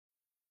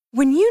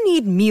When you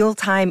need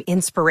mealtime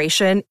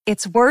inspiration,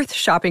 it's worth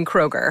shopping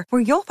Kroger,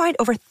 where you'll find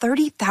over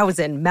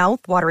 30,000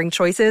 mouth-watering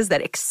choices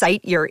that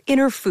excite your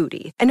inner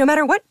foodie. And no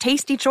matter what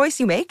tasty choice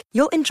you make,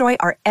 you'll enjoy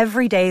our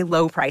everyday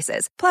low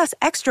prices, plus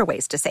extra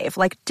ways to save,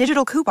 like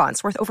digital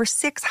coupons worth over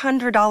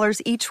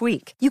 $600 each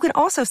week. You can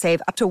also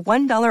save up to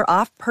 $1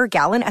 off per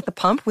gallon at the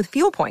pump with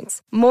fuel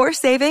points. More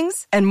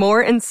savings and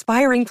more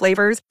inspiring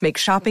flavors make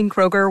shopping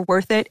Kroger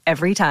worth it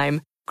every time.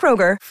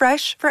 Kroger,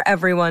 fresh for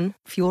everyone.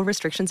 Fuel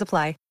restrictions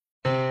apply.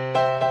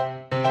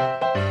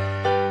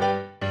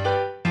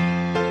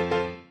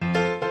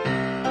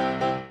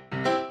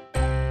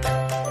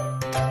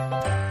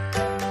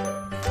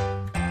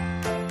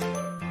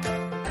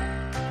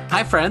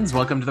 Hi, friends.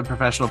 Welcome to the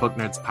Professional Book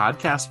Nerds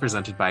podcast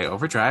presented by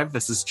Overdrive.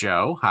 This is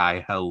Joe.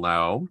 Hi,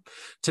 hello.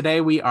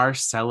 Today we are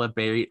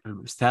celebrating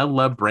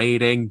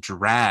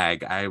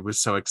drag. I was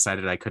so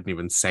excited I couldn't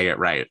even say it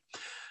right.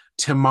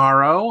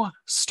 Tomorrow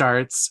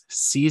starts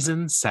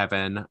season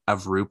 7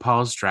 of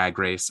RuPaul's Drag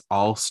Race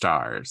All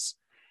Stars,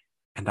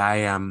 and I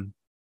am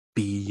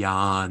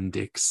beyond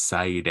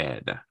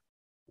excited.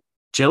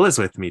 Jill is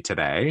with me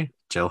today.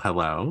 Jill,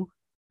 hello.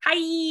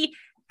 Hi.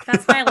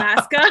 That's my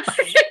Alaska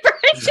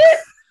impression.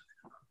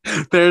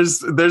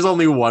 There's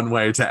only one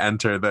way to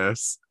enter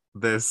this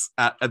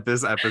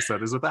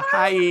episode is with a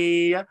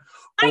hi,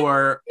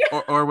 or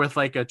with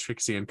like a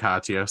Trixie and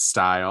Katya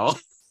style.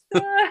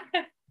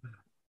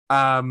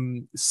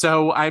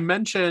 So I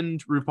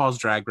mentioned RuPaul's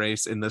Drag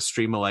Race in the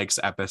Stream-a-Likes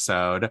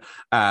episode,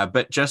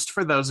 but just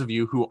for those of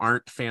you who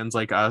aren't fans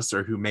like us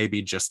or who may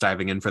be just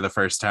diving in for the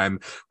first time,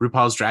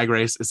 RuPaul's Drag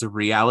Race is a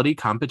reality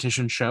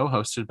competition show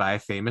hosted by a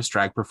famous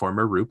drag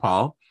performer,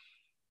 RuPaul.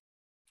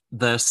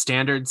 The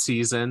standard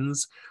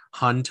seasons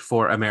hunt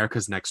for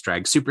America's Next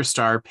Drag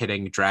Superstar,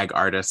 pitting drag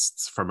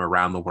artists from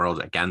around the world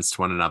against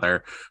one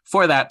another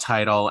for that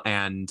title.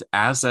 And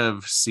as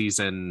of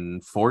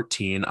season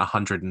 14,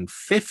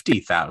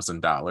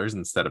 $150,000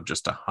 instead of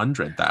just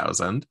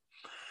 $100,000.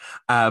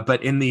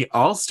 But in the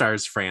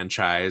All-Stars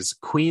franchise,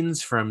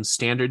 queens from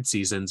standard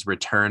seasons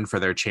return for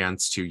their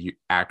chance to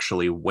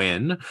actually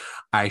win.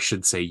 I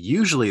should say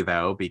usually,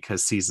 though,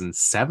 because season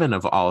 7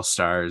 of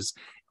All-Stars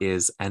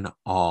is an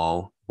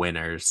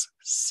all-winners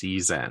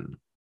season.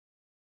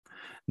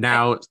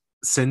 Now,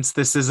 since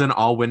this is an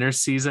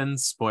all-winners season,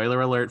 spoiler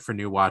alert for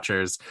new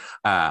watchers,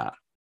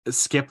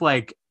 skip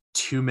like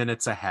 2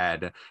 minutes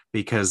ahead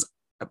because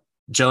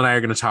Jill and I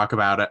are going to talk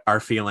about our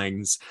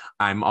feelings.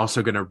 I'm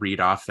also going to read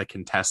off the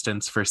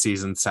contestants for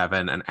season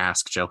 7 and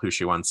ask Jill who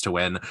she wants to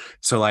win.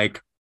 So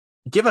like,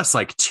 give us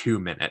like 2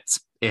 minutes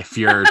if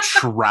you're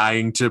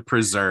trying to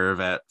preserve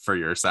it for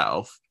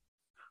yourself.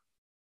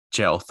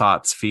 Jill,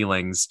 thoughts,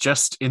 feelings,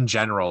 just in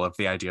general of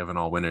the idea of an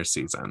all-winners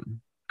season.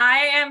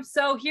 I am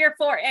so here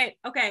for it.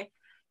 Okay.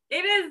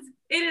 It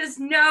is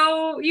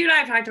no, you and I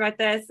have talked about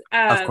this.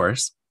 Of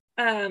course.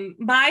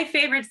 My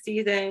favorite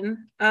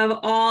season of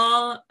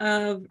all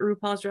of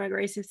RuPaul's Drag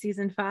Race is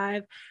season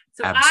 5.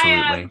 So absolutely.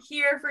 I am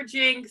here for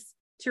Jinx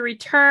to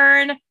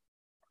return,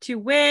 to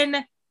win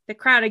the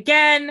crown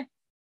again.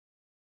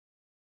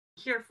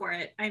 Here for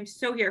it. I'm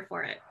so here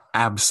for it.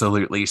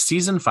 Absolutely.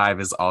 Season 5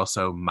 is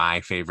also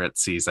my favorite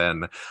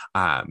season.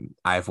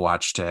 I've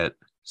watched it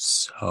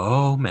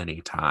so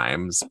many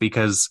times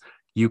because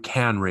you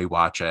can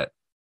rewatch it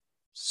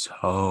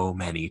so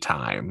many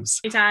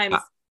times.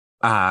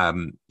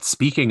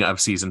 Speaking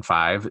of season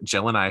 5,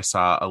 Jill and I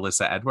saw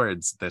Alyssa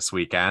Edwards this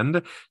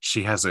weekend.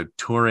 She has a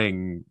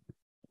touring.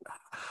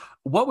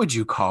 What would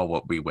you call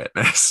what we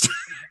witnessed?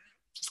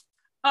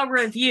 A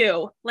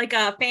review, like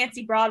a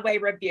fancy Broadway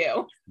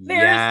review.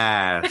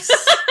 Yes.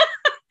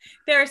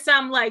 There's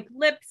some like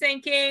lip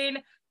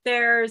syncing.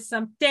 There's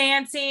some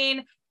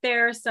dancing.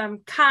 There's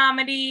some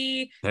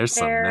comedy. There's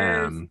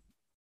some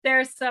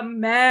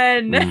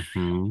men.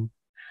 Mm-hmm.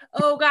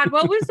 Oh God,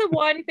 what was the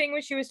one thing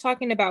when she was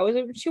talking about? Was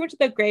it she went to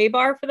the gay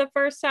bar for the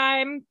first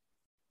time?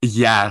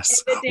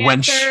 Yes.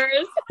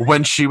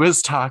 When she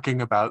was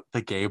talking about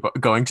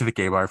going to the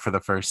gay bar for the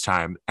first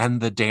time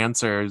and the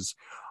dancers,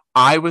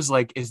 I was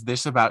like, is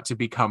this about to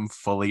become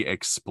fully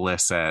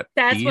explicit?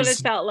 That's what it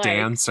felt like.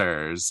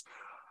 Dancers.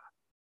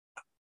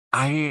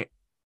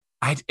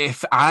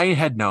 If I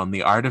had known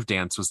the art of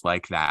dance was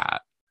like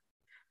that,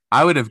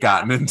 I would have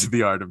gotten into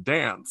the art of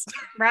dance.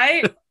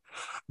 Right?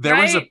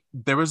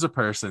 There was a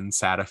person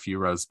sat a few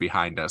rows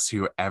behind us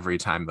who every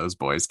time those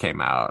boys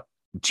came out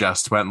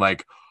just went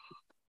like,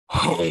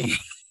 oh.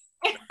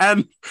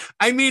 And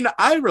I mean,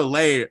 I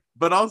relate,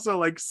 but also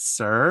like,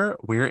 sir,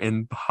 we're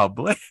in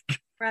public.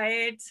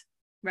 Right.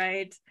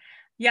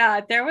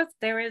 Yeah, there was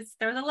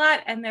a lot,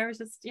 and there was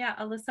just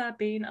Alyssa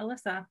being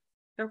Alyssa.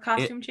 There were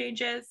costume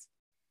changes.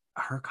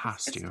 Her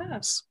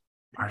costumes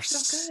are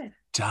so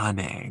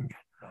stunning.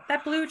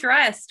 That blue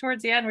dress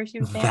towards the end where she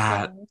was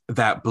dancing.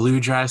 That blue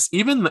dress,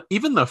 even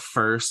the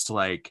first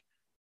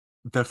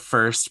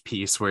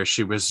piece where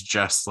she was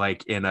just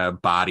like in a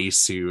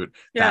bodysuit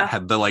that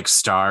had the like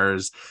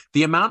stars,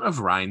 the amount of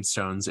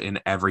rhinestones in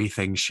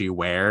everything she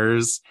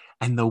wears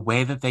and the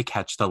way that they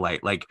catch the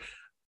light, like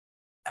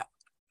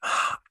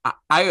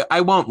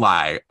I won't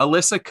lie.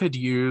 Alyssa could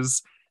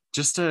use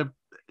just a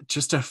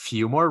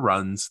few more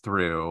runs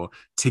through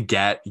to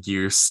get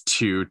used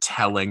to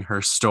telling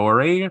her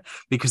story,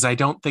 because I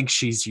don't think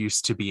she's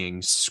used to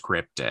being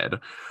scripted.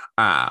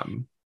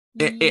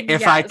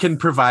 If I can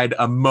Yes. provide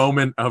a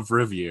moment of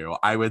review,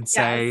 I would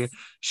say Yes.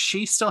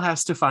 she still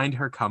has to find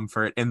her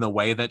comfort in the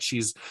way that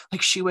she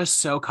was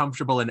so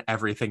comfortable in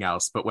everything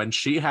else. But when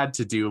she had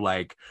to do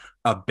like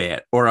a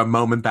bit or a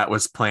moment that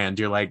was planned,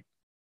 you're like,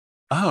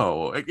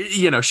 oh,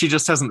 she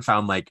just hasn't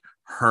found like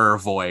her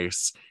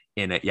voice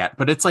in it yet.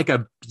 But it's like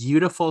a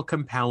beautiful,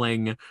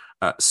 compelling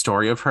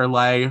story of her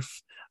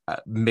life.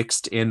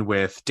 Mixed in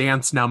with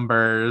dance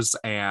numbers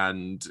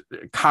and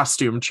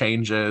costume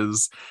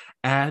changes,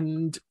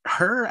 and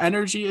her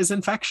energy is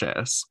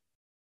infectious.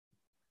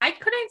 I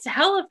couldn't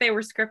tell if they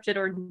were scripted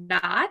or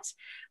not.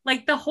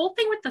 Like the whole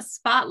thing with the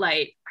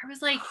spotlight, I was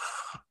like,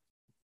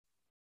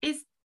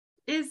 is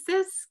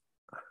this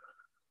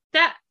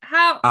that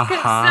how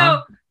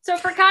Uh-huh. so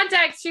for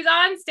context, she's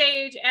on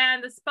stage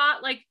and the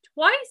spotlight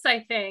twice,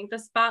 I think, the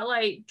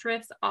spotlight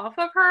drifts off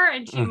of her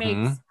and she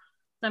makes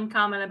some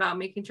comment about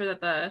making sure that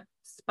the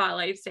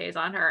spotlight stays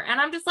on her. And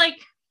I'm just like,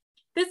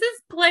 this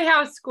is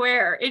Playhouse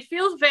Square. It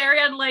feels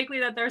very unlikely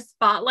that their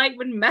spotlight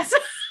would mess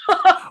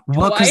up.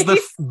 Well, because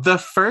the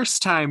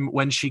first time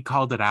when she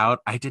called it out,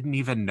 I didn't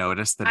even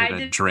notice that it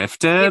had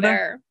drifted.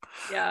 Either.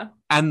 Yeah.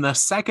 And the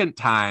second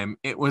time,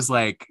 it was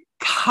like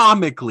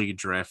comically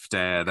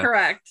drifted.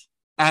 Correct.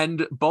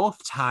 And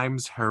both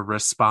times her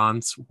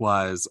response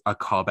was a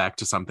callback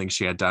to something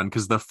she had done.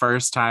 Because the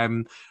first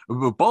time,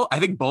 I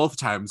think both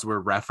times were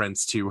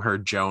reference to her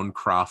Joan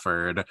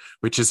Crawford,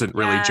 which isn't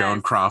really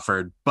Joan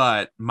Crawford,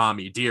 but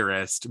Mommy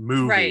Dearest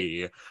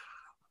movie. Right.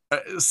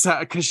 So,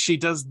 because she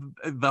does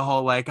the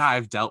whole like,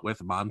 I've dealt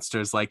with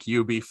monsters like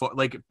you before.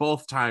 Like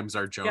both times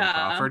are Joan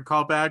Crawford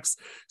callbacks.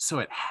 So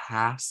it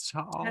has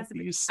to all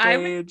be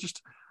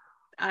staged.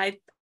 I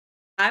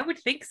would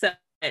think so.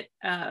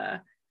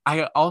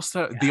 I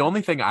also, the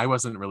only thing I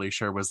wasn't really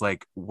sure was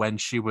like when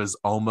she was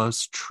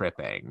almost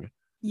tripping.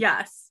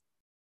 Yes,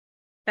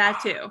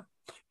 that too.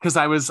 Because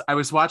I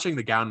was watching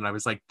the gown and I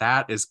was like,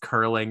 that is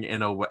curling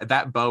in a way,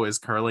 that bow is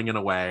curling in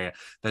a way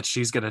that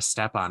she's going to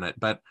step on it.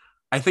 But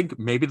I think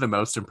maybe the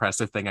most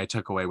impressive thing I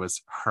took away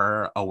was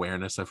her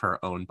awareness of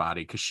her own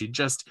body. Because she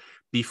just,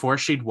 before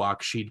she'd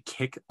walk, she'd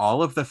kick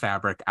all of the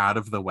fabric out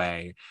of the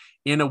way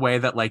in a way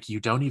that like you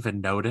don't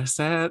even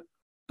notice it.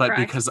 But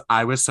correct. Because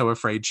I was so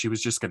afraid she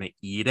was just going to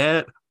eat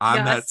it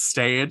on that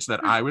stage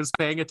that I was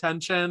paying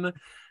attention.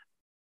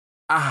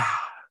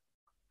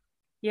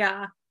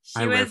 Yeah.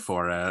 I live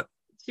for it.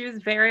 She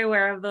was very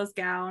aware of those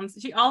gowns.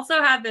 She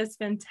also had this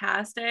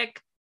fantastic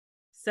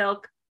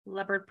silk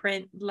leopard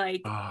print,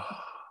 like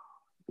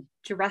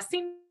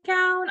dressing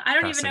gown. I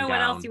don't even know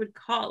what else you would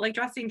call it, like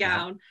dressing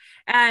gown. Yep.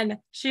 And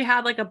she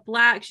had like a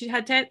black, she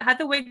had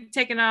the wig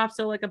taken off,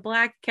 so like a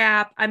black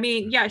cap. I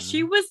mean, yeah,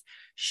 she was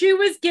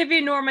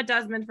giving Norma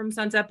Desmond from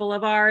Sunset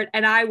Boulevard,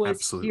 and I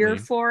was here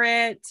for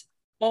it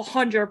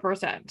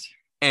 100%.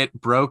 It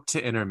broke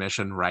to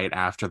intermission right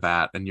after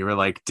that, and you were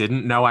like,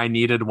 didn't know I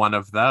needed one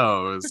of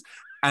those.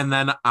 And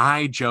then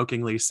I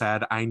jokingly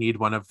said, I need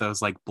one of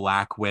those like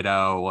Black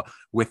Widow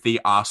with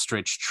the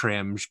ostrich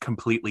trim,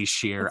 completely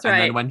sheer. That's right.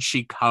 And then when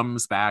she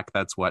comes back,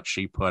 that's what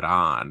she put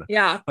on.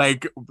 Yeah.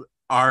 Like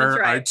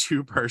our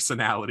two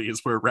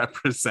personalities were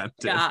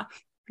represented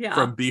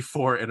from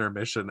before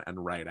intermission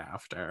and right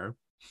after.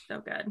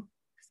 So good.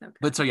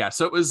 But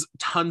so it was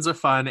tons of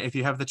fun. If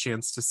you have the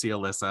chance to see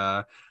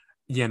Alyssa,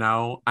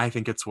 I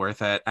think it's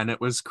worth it. And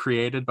it was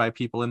created by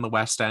people in the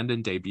West End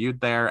and debuted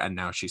there. And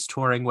now she's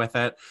touring with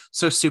it.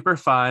 So super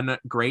fun.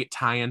 Great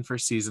tie-in for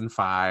season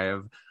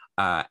 5.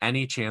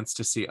 Any chance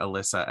to see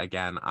Alyssa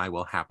again, I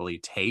will happily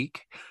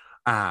take.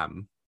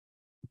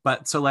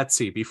 But so let's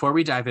see. Before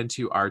we dive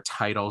into our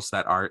titles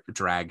that are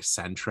drag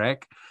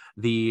centric,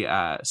 the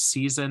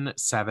season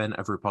 7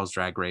 of RuPaul's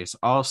Drag Race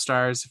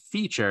All-Stars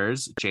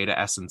features Jada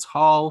Essence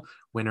Hall,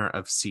 winner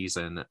of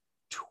season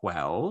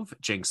 12,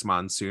 Jinx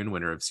Monsoon,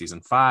 winner of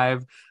season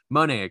 5,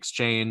 Monet X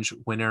Change,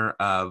 winner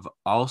of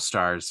All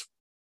Stars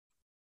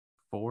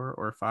 4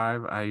 or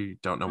 5. I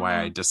don't know why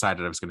I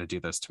decided I was going to do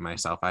this to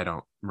myself. I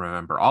don't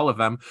remember all of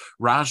them.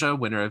 Raja,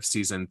 winner of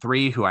season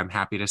 3, who I'm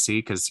happy to see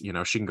because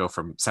she can go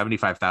from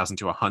 75,000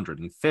 to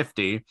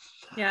 150.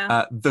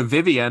 Yeah. The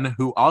Vivian,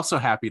 who also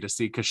happy to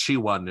see because she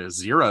won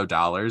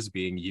 $0,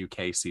 being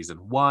UK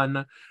season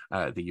 1.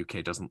 The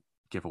UK doesn't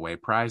give away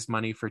prize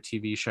money for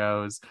TV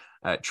shows.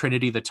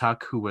 Trinity the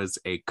Tuck, who was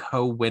a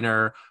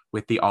co-winner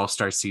with the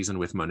All-Star season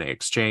with Monet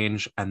X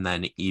Change, and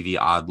then Evie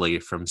Oddly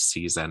from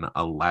season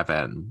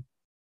 11.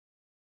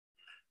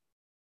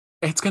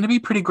 It's going to be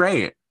pretty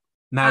great.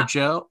 Now,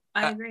 Jill,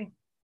 I agree.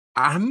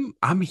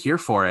 I'm here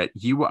for it.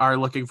 You are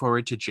looking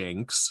forward to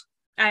Jinx.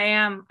 I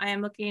am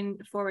looking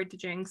forward to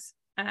Jinx.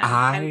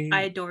 I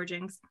adore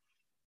Jinx.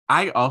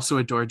 I also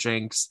adore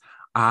Jinx.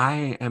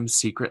 I am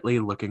secretly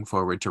looking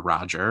forward to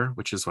Roger,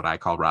 which is what I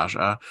call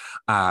Raja,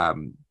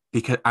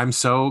 because I'm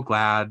so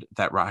glad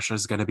that Raja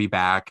is going to be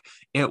back.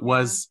 It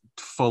was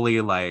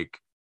fully like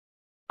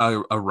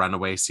a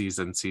runaway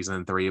season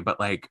 3, but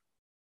like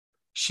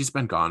she's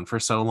been gone for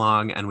so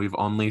long and we've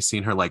only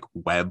seen her like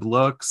web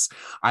looks.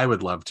 I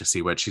would love to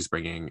see what she's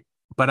bringing,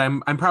 but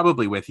I'm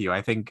probably with you.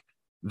 I think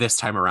this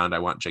time around I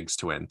want Jinx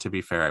to win. To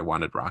be fair, I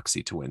wanted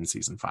Roxy to win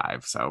season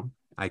 5, so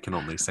I can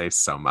only say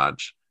so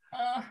much.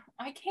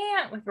 I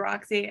can't with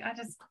Roxy.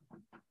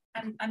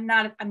 I'm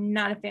not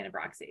a fan of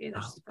Roxy.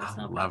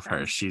 I love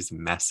her. She's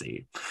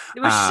messy.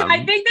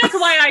 I think that's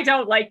why I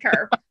don't like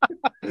her.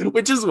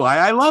 Which is why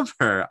I love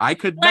her. I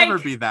could never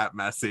be that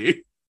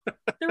messy.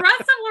 The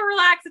rest of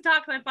Relax and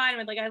Talk I'm fine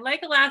with. Like I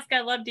like Alaska,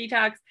 I love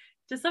Detox.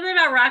 Just something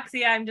about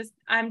Roxy, I'm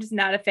just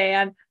not a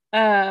fan.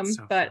 But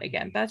funny.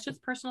 Again, that's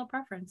just personal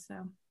preference.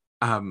 So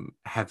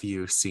have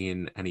you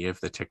seen any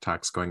of the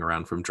TikToks going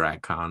around from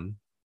DragCon?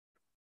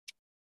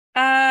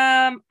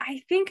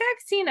 I think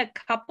I've seen a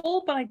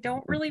couple, but I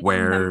don't really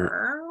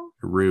remember.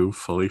 Rue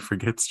fully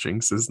forgets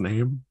Jinx's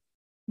name.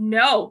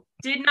 No,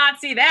 did not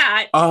see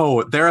that.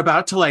 Oh, they're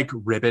about to like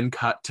ribbon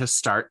cut to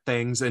start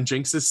things, and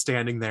Jinx is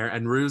standing there,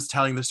 and Rue's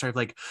telling the story of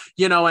like,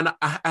 you know, and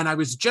I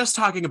was just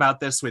talking about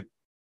this with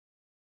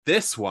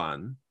this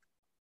one.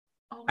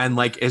 Oh. And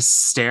like is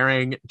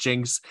staring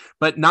Jinx,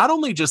 but not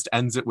only just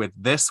ends it with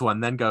this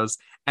one, then goes,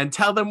 and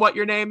tell them what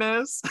your name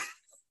is.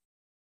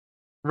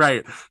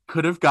 Right.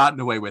 Could have gotten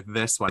away with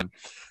this one.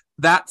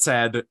 That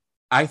said,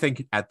 I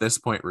think at this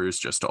point, Rue's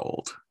just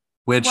old,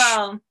 which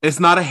is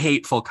not a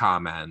hateful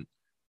comment.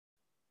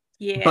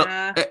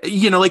 Yeah. But,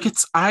 you know, like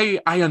I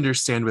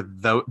understand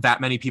with that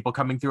many people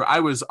coming through.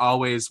 I was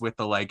always with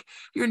the like,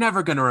 you're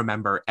never going to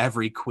remember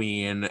every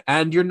queen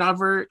and you're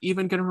never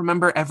even going to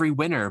remember every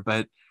winner.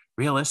 But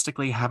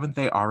realistically, haven't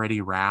they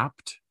already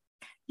wrapped?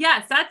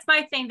 Yes, that's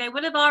my thing. They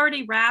would have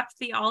already wrapped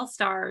the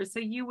All-Stars. So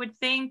you would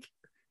think.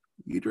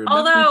 You'd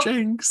remember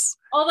Jinx.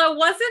 Although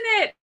wasn't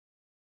it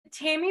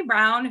Tammy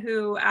Brown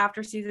who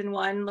after season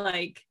 1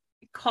 like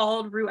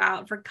called Rue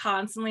out for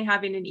constantly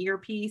having an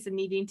earpiece and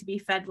needing to be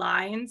fed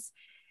lines?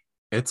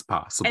 It's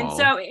possible. And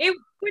so it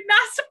would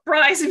not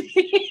surprise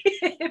me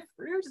if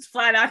Rue just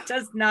flat out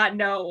does not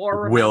know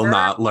or remember. Will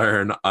not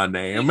learn a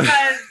name.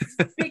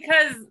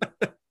 Because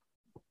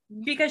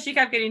she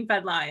kept getting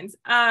fed lines.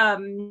 Yeah.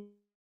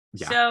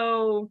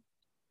 So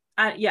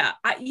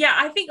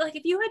I think like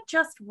if you had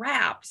just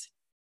wrapped,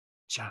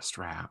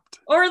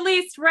 or at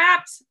least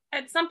wrapped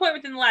at some point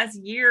within the last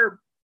year,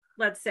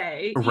 let's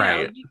say,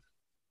 right?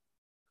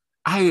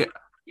 You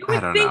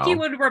would think you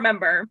would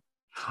remember.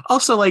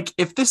 Also, like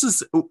if this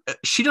is,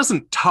 she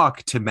doesn't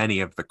talk to many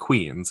of the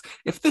queens.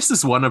 If this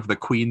is one of the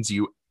queens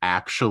you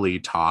actually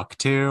talk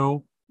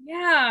to,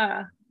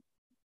 yeah.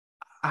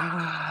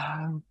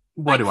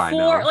 What do I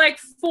know? Like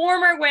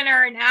former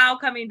winner now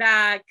coming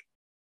back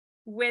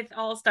with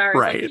All-Stars,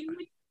 right? Like,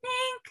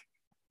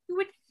 you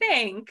would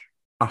think.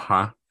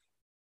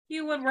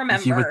 You would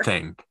remember. You would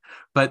think.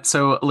 But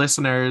so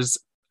listeners,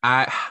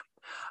 I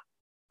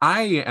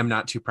am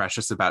not too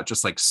precious about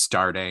just like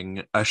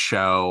starting a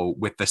show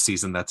with the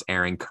season that's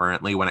airing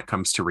currently when it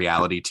comes to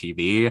reality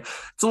TV.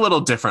 It's a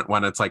little different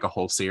when it's like a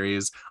whole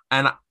series.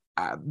 And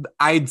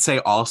I'd say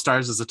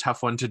All-Stars is a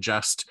tough one to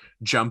just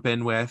jump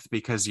in with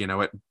because, you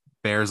know, it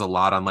bears a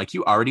lot on like,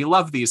 you already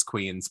love these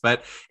queens.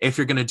 But if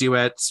you're going to do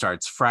it,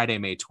 starts Friday,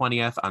 May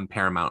 20th on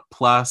Paramount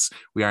Plus.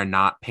 We are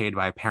not paid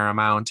by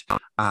Paramount.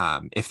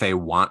 If they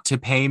want to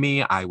pay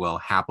me, I will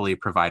happily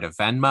provide a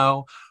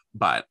Venmo.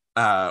 But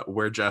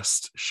we're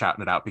just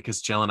shouting it out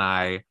because Jill and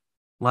I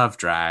love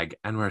drag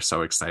and we're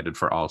so excited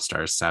for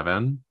All-Stars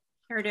 7.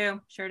 Sure do.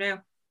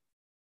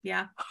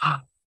 Yeah.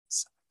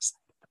 So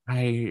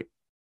excited.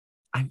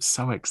 I'm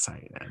so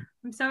excited.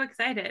 I'm so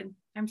excited.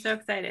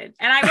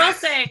 And I will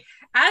say,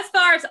 as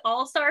far as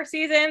All-Star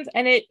seasons,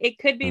 and it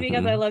could be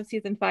because I love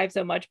season 5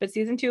 so much, but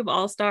season 2 of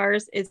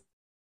All-Stars is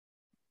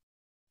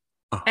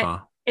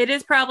it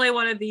is probably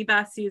one of the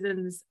best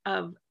seasons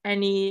of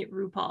any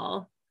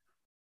RuPaul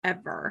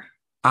ever.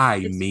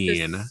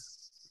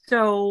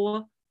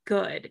 So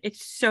good.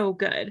 It's so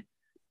good.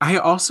 I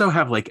also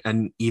have like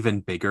an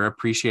even bigger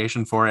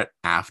appreciation for it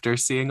after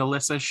seeing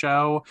Alyssa's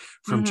show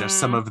from just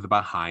some of the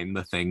behind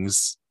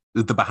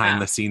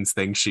the scenes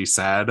things she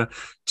said.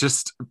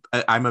 Just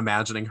I'm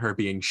imagining her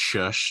being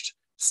shushed,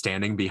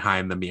 standing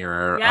behind the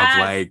mirror of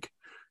like,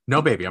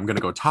 no, baby, I'm going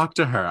to go talk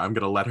to her. I'm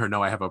going to let her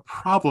know I have a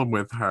problem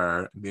with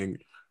her.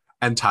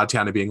 And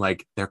Tatiana being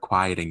like, they're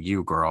quieting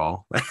you,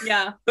 girl.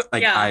 Yeah.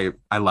 I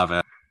love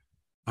it.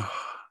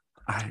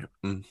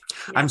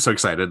 I'm so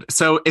excited.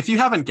 So if you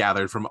haven't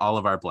gathered from all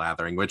of our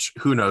blathering, which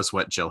who knows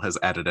what Jill has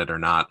edited or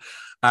not.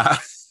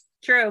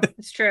 True.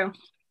 It's true.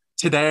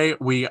 Today,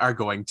 we are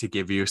going to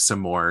give you some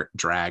more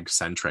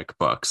drag-centric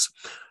books.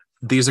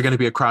 These are going to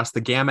be across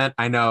the gamut.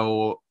 I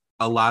know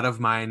a lot of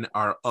mine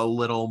are a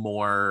little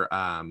more,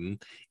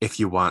 if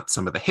you want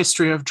some of the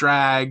history of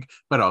drag,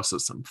 but also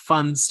some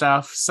fun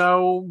stuff.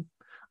 So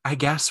I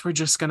guess we're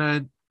just going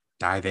to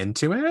dive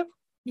into it.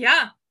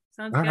 Yeah.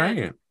 Sounds good. All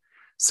right.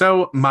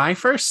 So my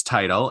first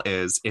title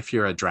is If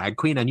You're a Drag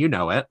Queen and You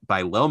Know It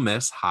by Lil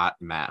Miss Hot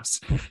Mess.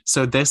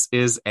 So this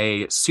is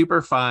a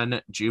super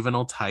fun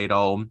juvenile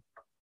title.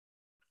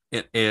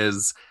 It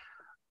is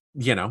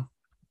you know,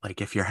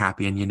 like if you're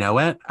happy and you know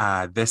it,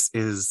 this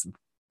is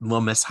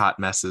Little Miss Hot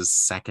Mess's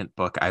second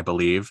book, I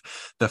believe.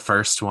 The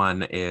first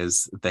one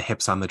is The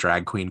Hips on the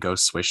Drag Queen Go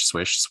Swish,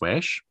 Swish,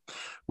 Swish,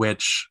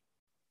 which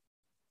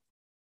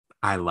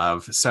I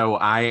love. So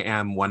I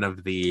am one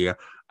of the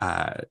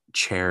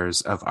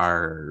chairs of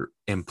our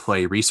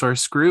employee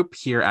resource group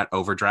here at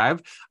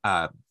Overdrive.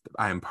 I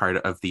am part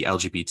of the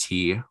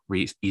LGBT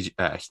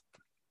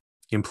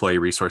employee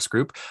resource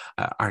group.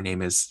 Our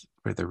name is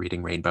for the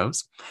Reading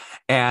Rainbows.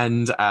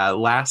 And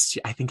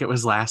I think it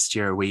was last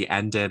year, we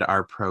ended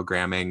our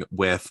programming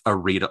with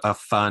a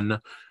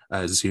fun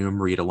Zoom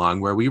read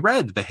along where we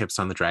read The Hips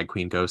on the Drag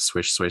Queen Go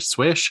Swish, Swish,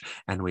 Swish.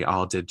 And we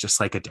all did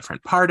just like a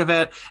different part of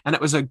it. And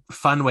it was a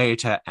fun way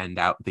to end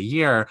out the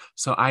year.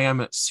 So I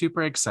am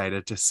super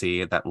excited to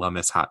see that Little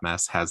Miss Hot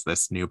Mess has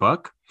this new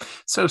book.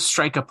 So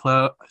strike a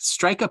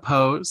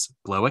pose,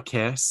 blow a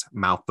kiss,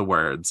 mouth the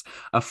words.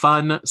 A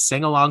fun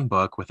sing-along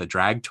book with a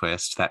drag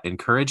twist that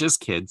encourages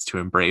kids to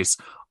embrace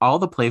all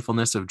the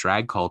playfulness of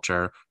drag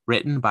culture,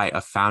 written by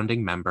a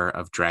founding member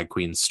of Drag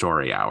Queen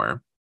Story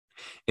Hour.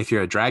 If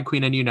you're a drag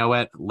queen and you know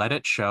it, let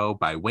it show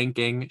by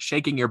winking,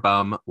 shaking your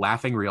bum,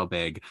 laughing real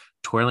big,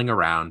 twirling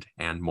around,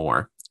 and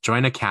more.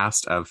 Join a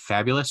cast of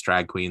fabulous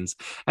drag queens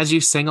as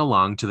you sing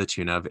along to the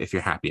tune of If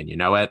You're Happy and You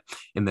Know It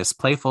in this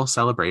playful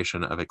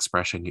celebration of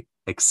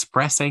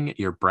expressing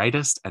your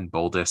brightest and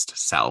boldest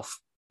self.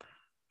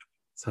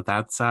 So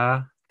that's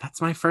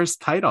my first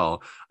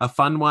title. A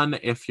fun one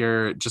if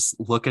you're just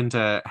looking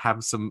to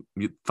have some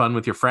fun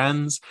with your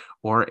friends,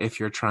 or if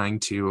you're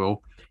trying to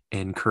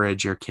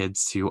encourage your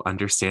kids to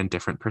understand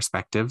different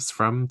perspectives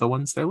from the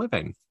ones they're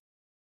living.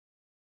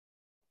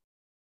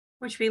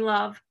 Which we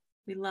love.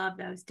 We love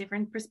those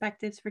different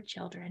perspectives for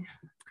children.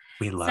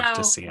 We love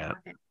to see it.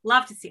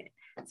 Love to see it.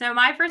 So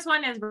my first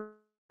one is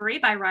Reverie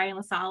by Ryan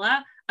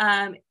LaSala.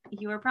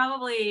 You are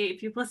probably,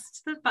 if you've listened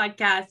to the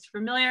podcast,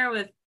 familiar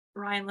with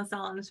Ryan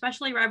LaSala, and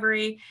especially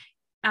Reverie.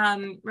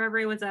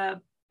 Reverie was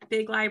a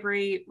big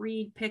library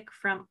read pick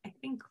from, I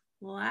think,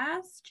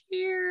 last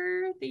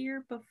year, the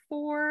year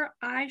before.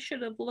 I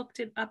should have looked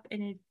it up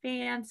in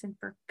advance and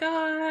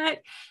forgot.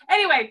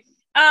 Anyway,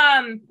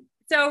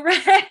 so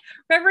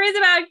Reverie is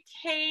about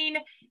Kane.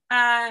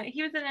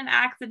 He was in an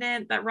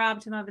accident that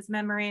robbed him of his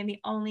memory, and the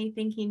only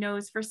thing he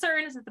knows for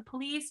certain is that the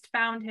police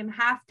found him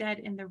half dead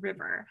in the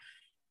river.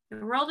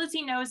 The world as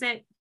he knows it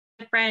is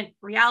different.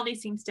 Reality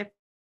seems different,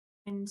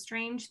 and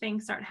strange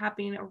things start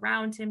happening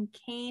around him.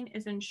 Kane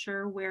isn't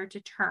sure where to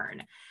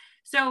turn.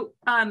 So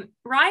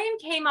Ryan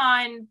came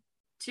on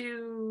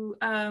to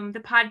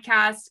the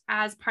podcast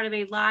as part of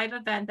a live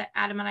event that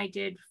Adam and I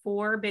did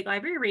for Big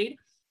Library Read.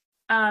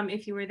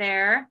 If you were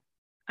there,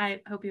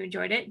 I hope you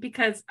enjoyed it,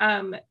 because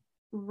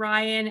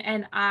Ryan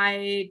and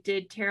I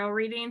did tarot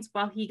readings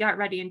while he got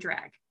ready in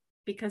drag,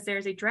 because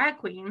there's a drag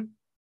queen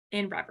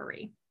in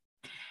Reverie.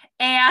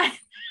 And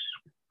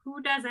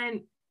who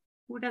doesn't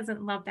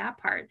love that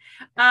part?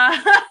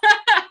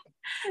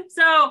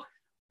 So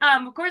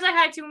of course I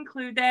had to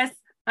include this.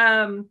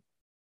 And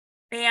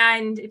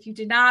if you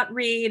did not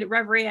read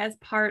Reverie as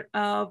part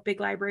of Big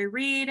Library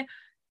Read,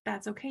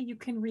 that's okay. You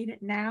can read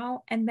it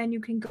now, and then you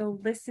can go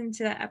listen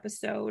to the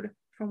episode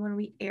from when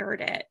we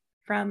aired it,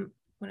 from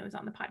when it was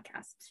on the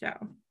podcast. So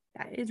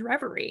that is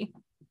Reverie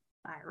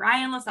by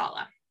Ryan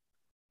LaSala.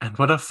 And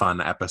what a fun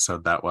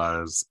episode that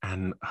was.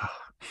 And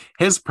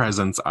his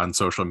presence on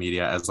social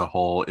media as a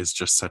whole is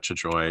just such a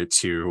joy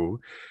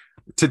to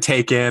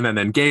take in and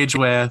engage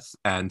with.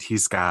 And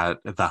he's got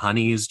The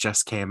Honeys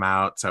just came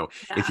out. So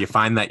if you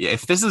find that,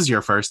 if this is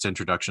your first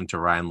introduction to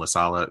Ryan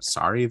LaSala,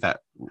 sorry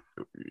that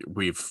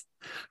we've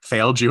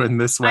failed you in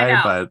this way,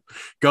 but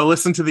go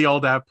listen to the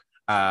old ep,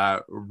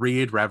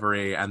 read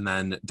Reverie, and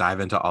then dive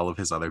into all of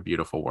his other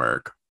beautiful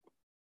work.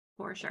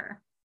 For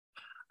sure.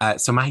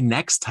 So my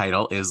next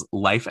title is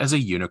Life as a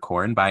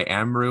Unicorn by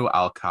Amrou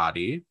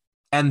Al-Kadi.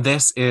 And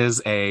this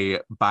is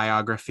a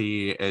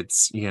biography.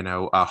 It's,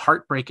 a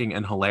heartbreaking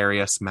and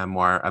hilarious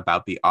memoir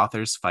about the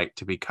author's fight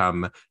to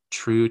become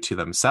true to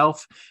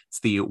themselves. It's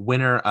the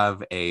winner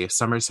of a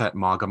Somerset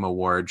Maugham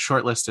Award,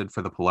 shortlisted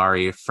for the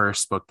Polari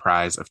First Book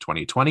Prize of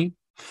 2020.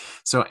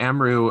 So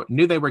Amrou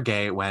knew they were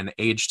gay when,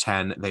 age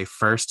 10, they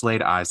first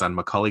laid eyes on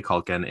Macaulay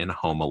Culkin in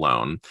Home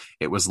Alone.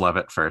 It was love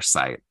at first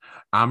sight.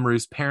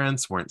 Amrou's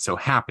parents weren't so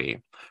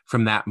happy.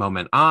 From that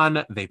moment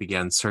on, they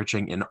began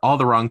searching in all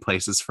the wrong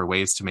places for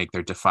ways to make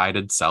their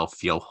divided self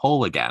feel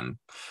whole again.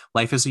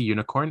 Life as a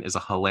Unicorn is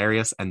a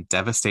hilarious and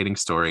devastating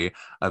story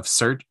of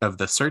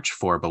the search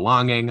for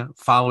belonging,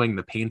 following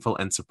the painful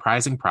and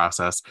surprising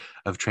process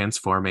of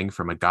transforming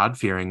from a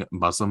God-fearing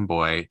Muslim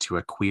boy to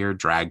a queer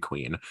drag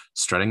queen,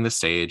 strutting the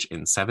stage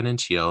in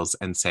 7-inch heels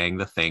and saying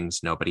the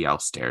things nobody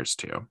else dares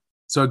to.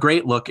 So a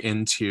great look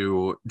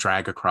into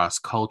drag across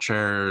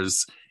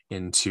cultures,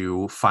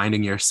 into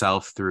finding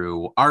yourself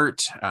through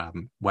art,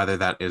 whether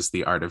that is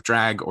the art of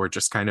drag or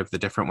just kind of the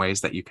different ways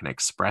that you can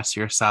express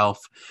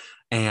yourself.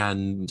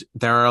 And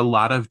there are a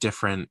lot of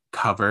different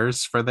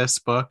covers for this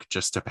book,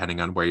 just depending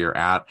on where you're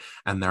at.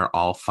 And they're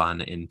all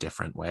fun in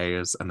different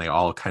ways. And they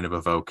all kind of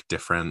evoke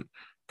different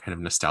kind of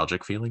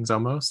nostalgic feelings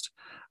almost.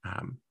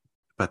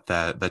 But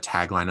the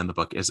tagline in the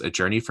book is a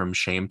journey from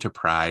shame to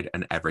pride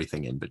and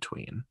everything in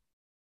between.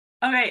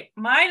 Okay,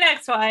 my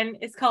next one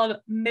is called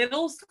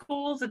Middle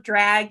School's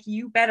Drag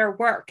You Better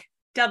Work.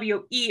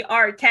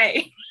 WERK.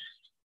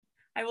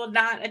 I will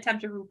not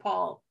attempt a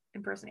RuPaul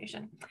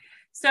impersonation.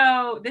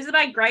 So this is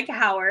by Greg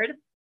Howard.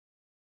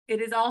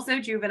 It is also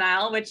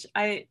juvenile, which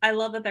I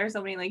love that there's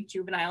so many like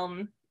juvenile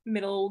and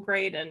middle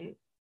grade and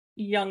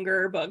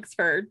younger books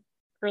for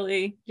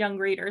really young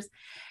readers.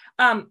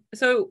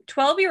 So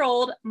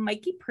 12-year-old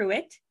Mikey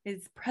Pruitt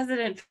is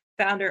president,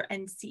 founder,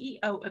 and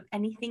CEO of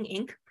Anything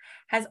Inc.,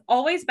 has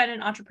always been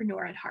an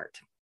entrepreneur at heart.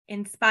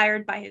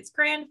 Inspired by his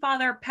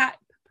grandfather, Pat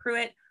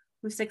Pruitt,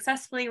 who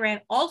successfully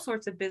ran all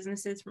sorts of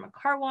businesses from a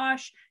car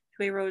wash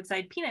to a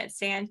roadside peanut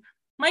stand,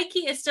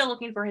 Mikey is still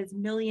looking for his $1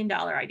 million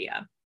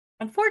idea.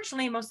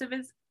 Unfortunately, most of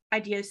his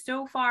ideas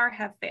so far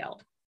have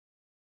failed.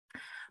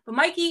 But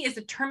Mikey is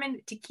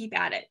determined to keep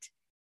at it.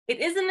 It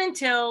isn't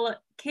until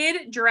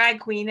kid drag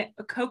queen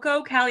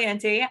Coco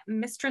Caliente,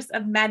 mistress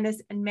of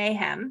madness and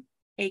mayhem,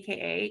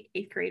 aka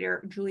 8th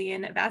grader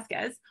Julian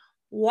Vasquez,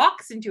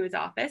 walks into his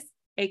office,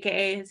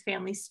 aka his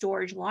family's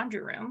storage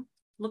laundry room,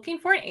 looking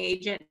for an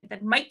agent,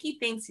 that Mikey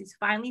thinks he's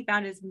finally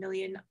found his $1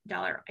 million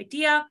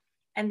idea,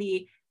 and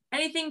the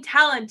Anything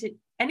Talent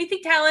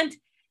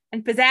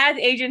and Pizzazz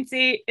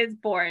agency is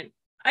born.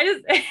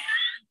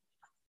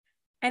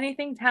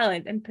 Anything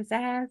Talent and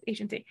Pizzazz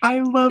agency. I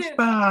love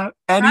that.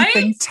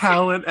 Anything Right?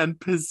 Talent and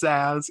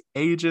Pizzazz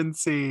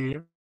agency.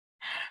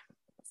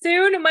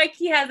 Soon,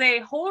 Mikey has a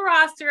whole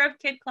roster of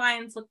kid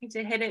clients looking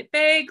to hit it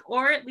big,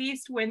 or at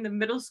least win the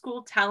middle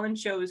school talent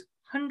show's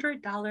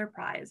 $100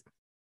 prize.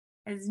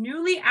 As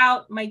newly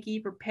out,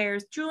 Mikey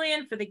prepares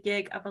Julian for the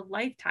gig of a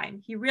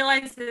lifetime. He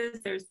realizes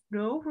there's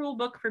no rule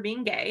book for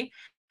being gay,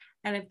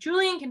 and if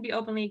Julian can be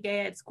openly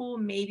gay at school,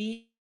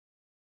 maybe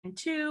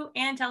too,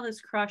 and tell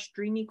his crush,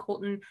 Dreamy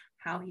Colton,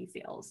 how he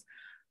feels.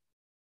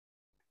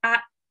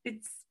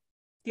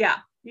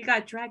 You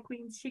got drag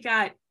queens, you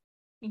got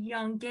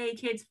young gay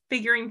kids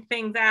figuring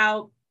things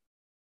out.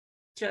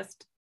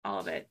 Just all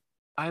of it.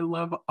 I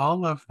love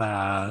all of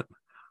that.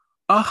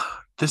 Oh,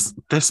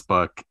 this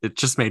book, it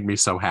just made me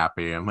so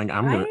happy. I'm like,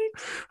 I'm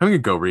gonna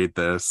go read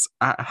this.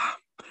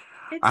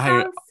 It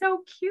sounds so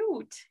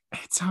cute.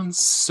 It sounds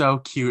so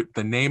cute.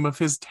 The name of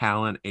his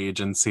talent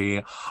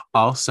agency.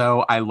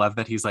 Also, I love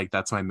that he's like,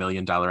 that's my $1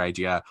 million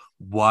idea.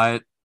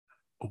 What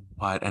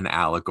an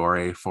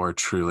allegory for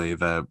truly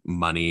the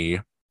money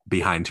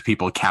behind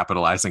people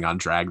capitalizing on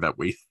drag that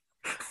we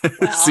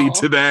see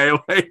today.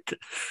 Like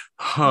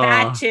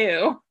that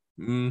too.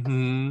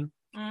 Mm-hmm.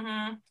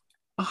 Mm-hmm.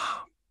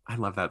 Oh, I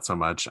love that so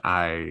much.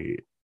 I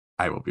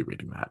will be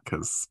reading that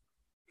because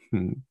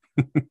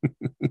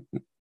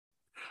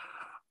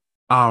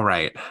all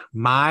right.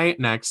 My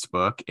next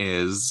book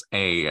is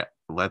it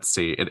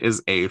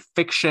is a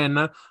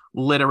fiction,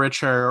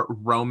 literature,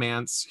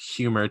 romance,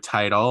 humor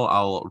title.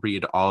 I'll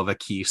read all the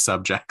key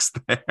subjects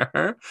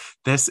there.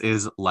 This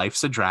is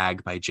Life's a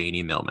Drag by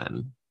Janie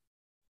Millman.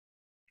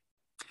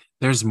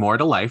 There's more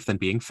to life than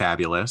being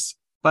fabulous,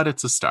 but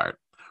it's a start.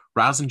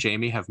 Roz and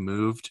Jamie have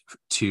moved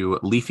to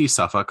leafy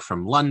Suffolk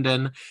from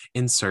London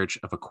in search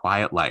of a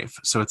quiet life,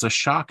 so it's a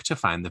shock to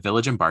find the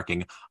village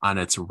embarking on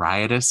its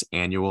riotous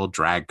annual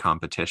drag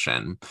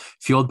competition.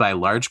 Fueled by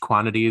large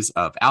quantities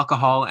of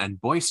alcohol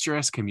and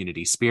boisterous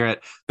community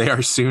spirit, they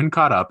are soon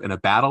caught up in a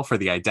battle for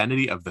the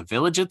identity of the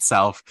village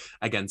itself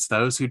against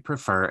those who'd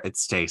prefer it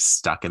stay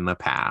stuck in the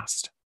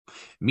past.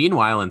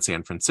 Meanwhile, in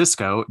San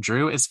Francisco,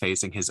 Drew is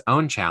facing his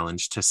own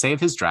challenge to save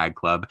his drag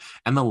club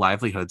and the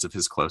livelihoods of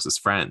his closest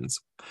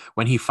friends.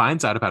 When he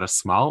finds out about a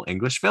small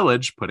English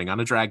village putting on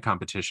a drag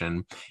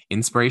competition,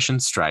 inspiration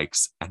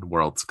strikes and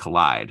worlds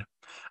collide.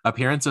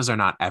 Appearances are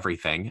not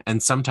everything,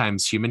 and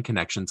sometimes human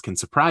connections can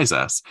surprise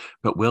us,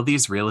 but will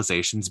these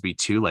realizations be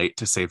too late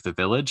to save the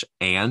village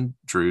and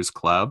Drew's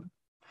club?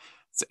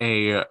 It's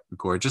a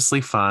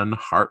gorgeously fun,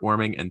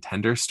 heartwarming, and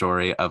tender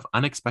story of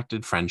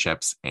unexpected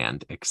friendships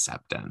and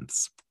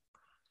acceptance.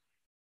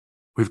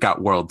 We've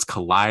got worlds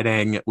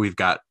colliding. We've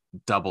got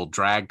double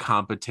drag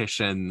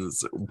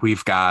competitions.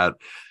 We've got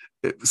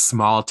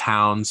small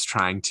towns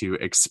trying to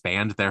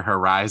expand their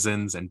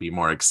horizons and be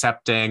more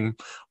accepting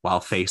while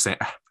facing...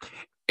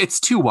 It's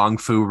To Wong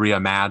Foo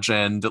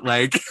reimagined.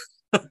 Like...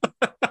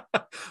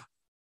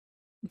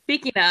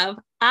 Speaking of,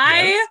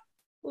 yes.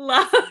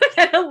 Love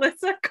that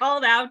Alyssa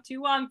called out To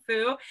Wong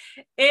Foo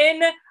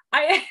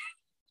I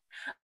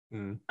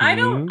don't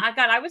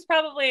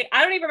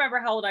even remember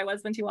how old I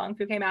was when To Wong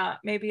Foo came out.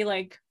 Maybe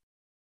like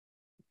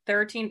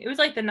 13. It was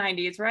like the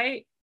 90s,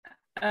 right?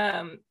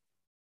 I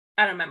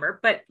don't remember,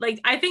 but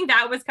like I think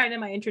that was kind of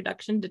my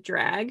introduction to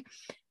drag.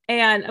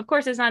 And of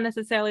course it's not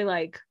necessarily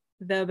like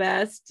the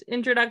best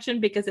introduction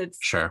because it's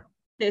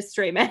this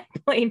straight man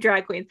playing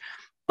drag queens.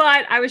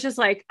 But I was just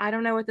like, I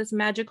don't know what this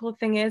magical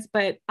thing is,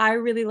 but I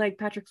really like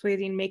Patrick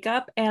Swayze in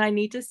makeup, and I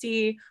need to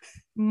see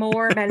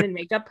more men in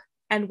makeup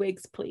and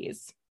wigs,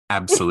 please.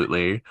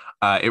 Absolutely.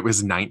 It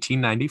was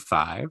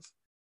 1995.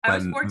 I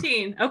was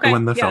 14. Okay.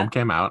 When the film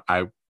came out,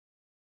 I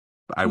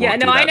I won't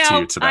do that to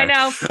you today. I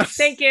know.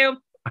 Thank you.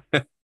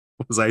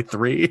 Was I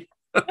 3?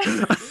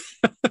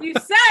 You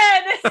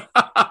said.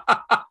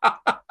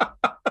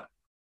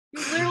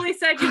 You literally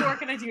said you weren't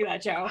going to do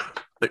that, Joe.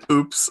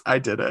 Oops, I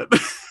did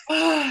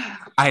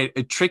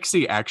it.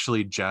 Trixie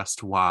actually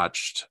just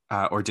watched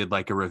or did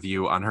like a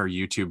review on her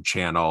YouTube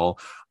channel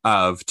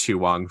of To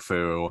Wong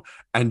Foo,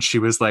 and she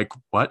was like,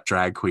 what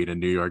drag queen in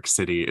New York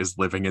City is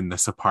living in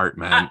this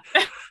apartment?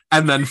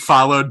 And then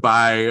followed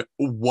by,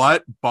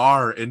 what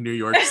bar in New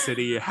York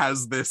City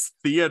has this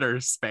theater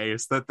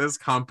space that this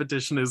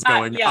competition is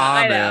going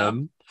on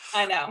in?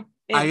 I know.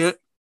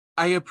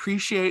 I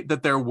appreciate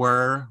that there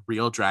were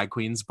real drag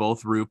queens.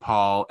 Both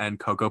RuPaul and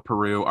Coco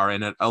Peru are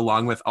in it,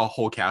 along with a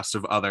whole cast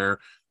of other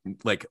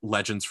like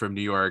legends from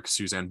New York.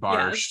 Suzanne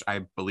Barsh,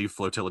 I believe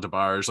Flotilla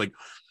DeBarge, like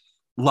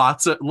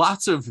lots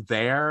of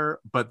there,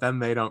 but then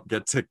they don't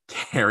get to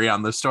carry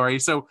on the story.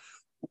 So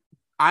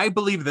I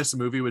believe this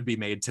movie would be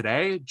made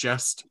today,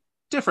 just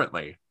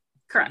differently.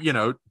 Correct. You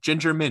know,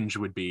 Ginger Minge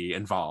would be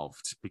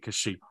involved because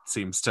she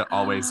seems to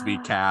always be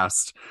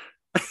cast.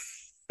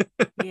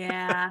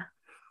 Yeah.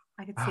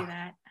 I could see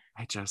that.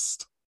 I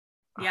just,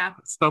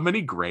 so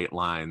many great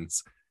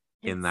lines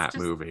in that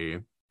movie.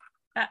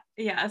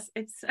 Yes,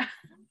 it's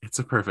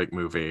a perfect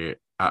movie.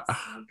 So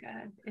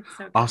good. It's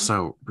so good.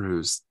 Also,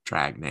 Rue's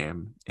drag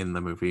name in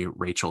the movie,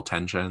 Rachel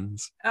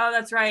Tensions. Oh,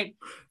 that's right.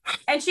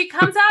 And she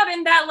comes out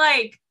in that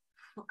like,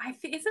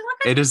 is it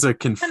like it is a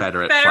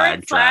Confederate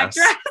flag dress.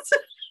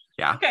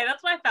 Yeah. Okay,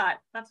 that's what I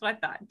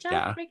thought.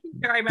 Just making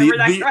sure I remember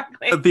that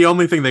correctly. The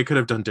only thing they could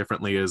have done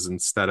differently is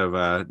instead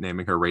of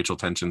naming her Rachel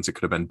Tensions, it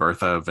could have been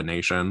Bertha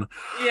Venation.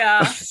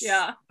 Yeah.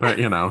 But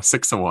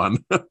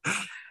 6-1.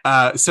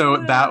 So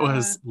that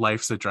was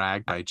Life's a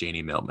Drag by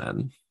Janie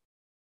Millman.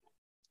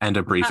 And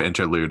a brief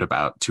interlude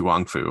about To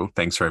Wong Foo.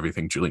 Thanks for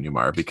everything, Julie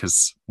Newmar,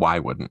 because why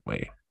wouldn't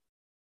we?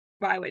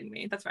 Why wouldn't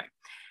we? That's right.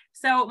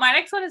 So my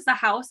next one is The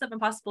House of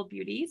Impossible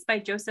Beauties by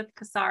Joseph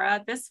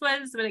Cassara. This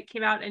was, when it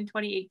came out in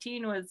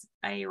 2018, was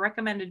a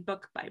recommended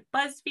book by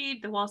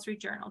BuzzFeed, The Wall Street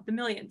Journal, The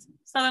Millions,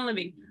 Southern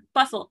Living,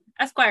 Bustle,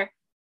 Esquire,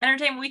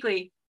 Entertainment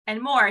Weekly,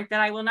 and more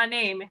that I will not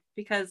name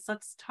because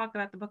let's talk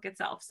about the book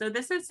itself. So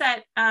this is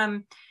set,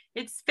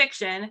 it's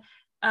fiction.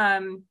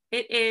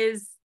 It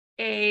is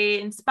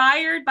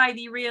inspired by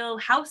the real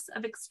House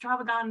of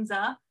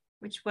Extravaganza,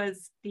 which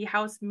was the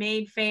house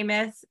made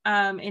famous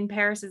in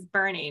Paris is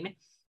Burning.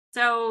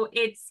 So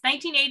it's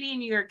 1980 in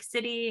New York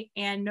City,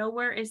 and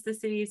nowhere is the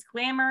city's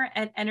glamour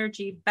and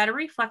energy better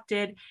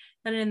reflected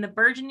than in the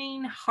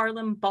burgeoning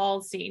Harlem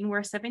ball scene,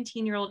 where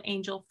 17-year-old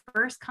Angel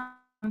first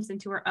comes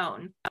into her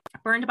own.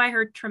 Burned by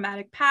her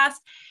traumatic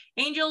past,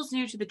 Angel's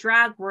new to the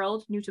drag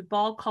world, new to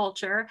ball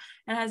culture,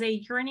 and has a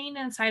yearning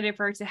inside of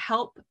her to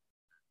help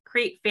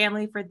create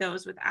family for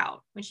those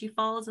without. When she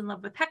falls in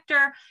love with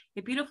Hector,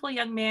 a beautiful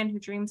young man who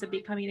dreams of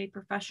becoming a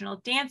professional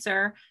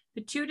dancer,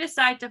 the two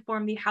decide to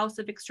form the House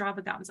of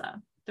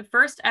Extravaganza, the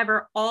first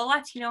ever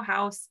all-Latino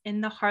house in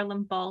the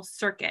Harlem ball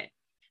circuit.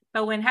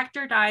 But when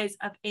Hector dies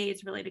of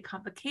AIDS-related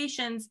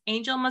complications,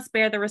 Angel must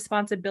bear the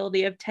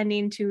responsibility of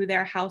tending to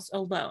their house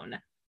alone.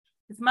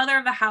 As mother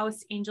of the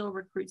house, Angel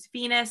recruits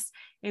Venus,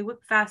 a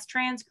whip-fast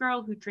trans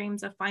girl who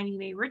dreams of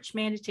finding a rich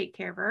man to take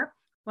care of her,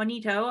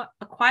 Juanito,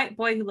 a quiet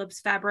boy who loves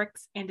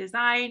fabrics and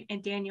design,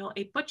 and Daniel,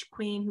 a butch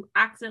queen who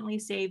accidentally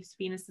saves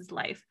Venus's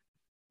life.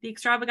 The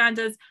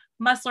Extravaganzas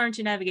must learn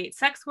to navigate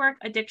sex work,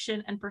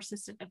 addiction, and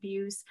persistent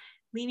abuse,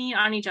 leaning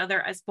on each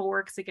other as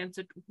bulwarks against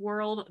a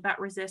world that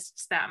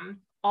resists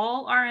them.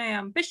 All are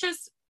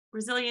ambitious,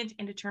 resilient,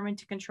 and determined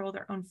to control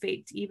their own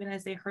fates, even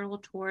as they hurtle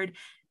toward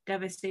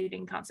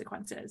devastating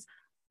consequences.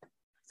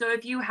 So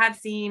if you have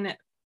seen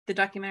the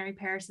documentary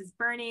Paris is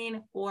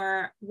Burning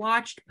or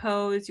watched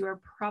Pose, you are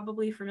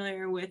probably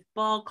familiar with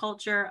ball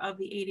culture of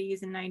the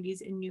 80s and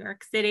 90s in New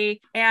York City.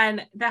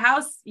 And the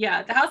House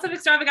of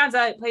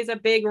Extravaganza plays a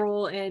big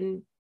role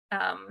in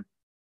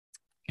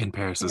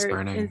Paris is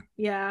Burning.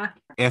 Yeah.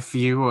 If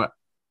you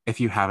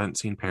haven't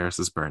seen Paris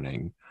is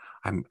Burning,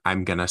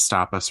 I'm gonna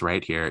stop us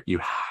right here. You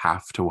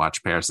have to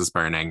watch Paris is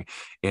Burning.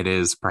 It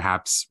is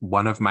perhaps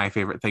one of my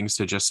favorite things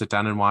to just sit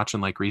down and watch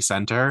and like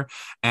recenter.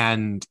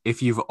 And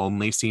if you've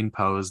only seen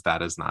Pose,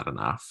 that is not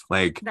enough.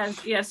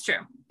 It's true.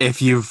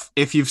 If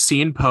you've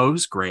seen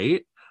Pose,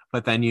 great.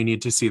 But then you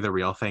need to see the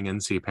real thing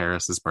and see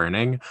Paris is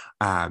Burning.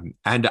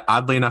 And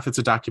oddly enough, it's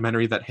a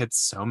documentary that hits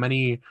so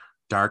many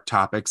dark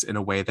topics in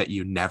a way that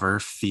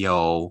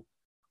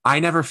I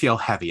never feel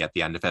heavy at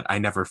the end of it. I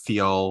never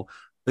feel,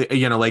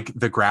 like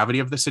the gravity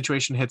of the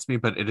situation hits me,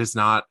 but it is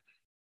not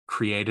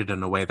created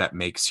in a way that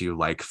makes you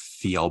like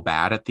feel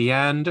bad at the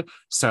end.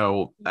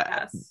 So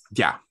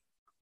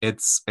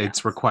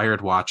it's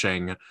required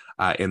watching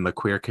in the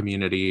queer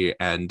community,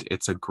 and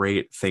it's a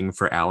great thing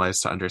for allies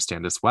to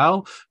understand as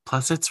well.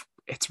 Plus it's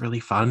really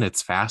fun.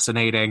 It's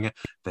fascinating.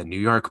 The New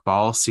York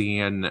ball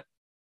scene,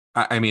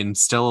 I mean,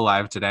 still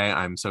alive today.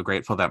 I'm so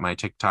grateful that my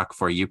TikTok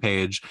For You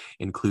page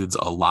includes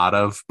a lot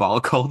of ball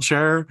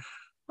culture.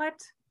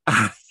 What?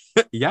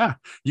 Yeah,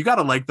 you got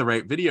to like the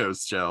right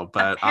videos, Jill.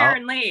 But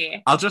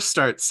apparently, I'll just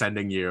start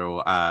sending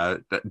you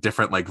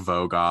different like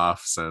Vogue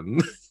offs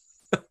and.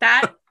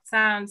 That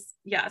sounds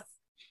yes.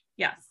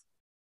 You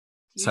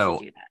so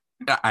should do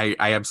that.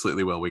 I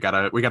absolutely will. We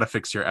gotta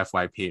fix your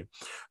FYP.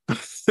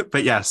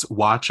 But yes,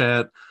 watch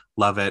it,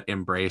 love it,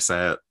 embrace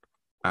it.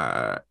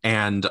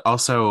 And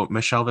also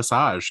Michelle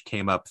Visage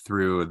came up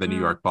through the New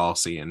York ball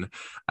scene.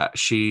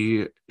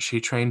 She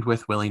trained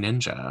with Willie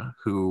Ninja,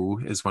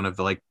 who is one of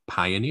the like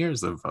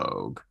pioneers of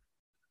Vogue.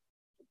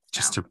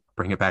 Just to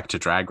bring it back to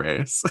Drag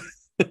Race.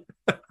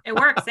 It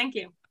works. Thank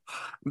you.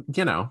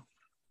 You know,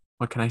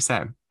 what can I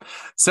say?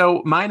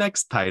 So my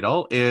next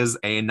title is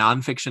a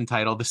nonfiction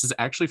title. This is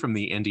actually from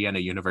the Indiana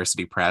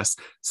University Press.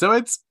 So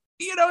it's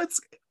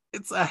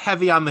a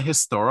heavy on the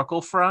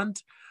historical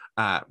front.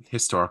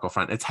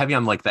 It's heavy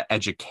on like the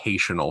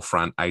educational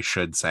front, I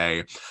should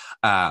say.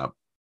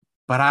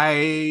 But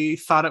I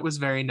thought it was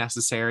very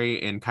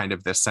necessary in kind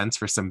of this sense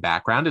for some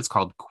background. It's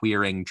called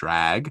Queering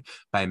Drag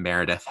by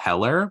Meredith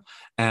Heller.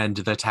 And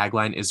the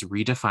tagline is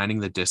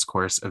redefining the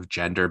discourse of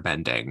gender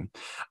bending.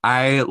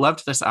 I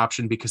loved this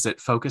option because it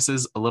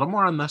focuses a little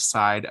more on the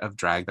side of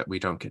drag that we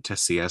don't get to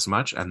see as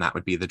much. And that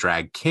would be the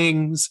drag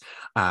kings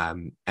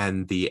and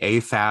the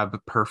AFAB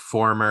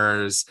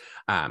performers.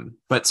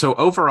 But so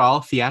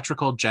overall,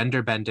 theatrical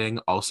gender bending,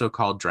 also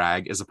called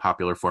drag, is a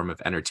popular form of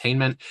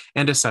entertainment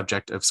and a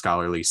subject of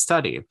scholarly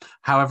study.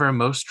 However,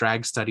 most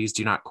drag studies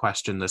do not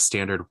question the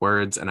standard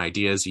words and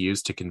ideas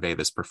used to convey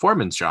this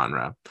performance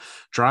genre.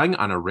 Drawing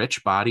on a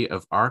rich body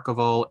of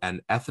archival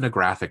and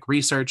ethnographic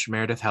research,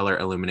 Meredith Heller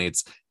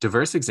illuminates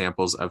diverse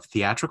examples of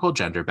theatrical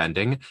gender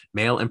bending,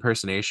 male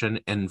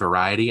impersonation in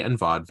variety and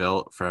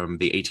vaudeville from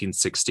the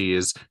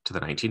 1860s to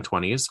the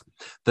 1920s,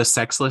 the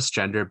sexless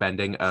gender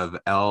bending of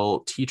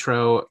El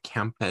Teatro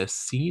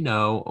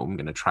Campesino. Oh, I'm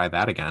going to try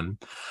that again.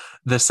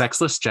 The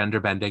sexless gender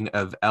bending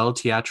of El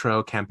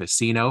Teatro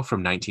Campesino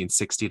from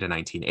 1960 to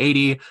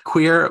 1980,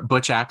 queer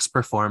butch acts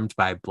performed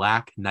by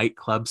Black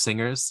nightclub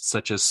singers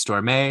such as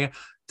Stormé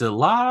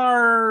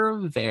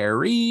DeLarverie,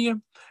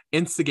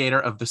 instigator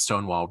of the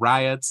Stonewall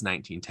Riots,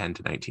 1910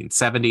 to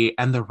 1970,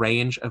 and the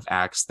range of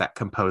acts that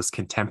compose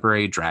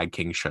contemporary drag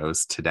king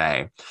shows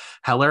today.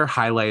 Heller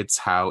highlights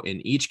how,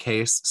 in each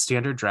case,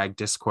 standard drag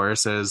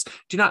discourses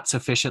do not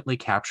sufficiently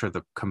capture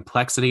the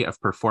complexity of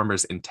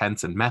performers'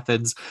 intents and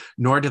methods,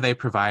 nor do they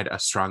provide a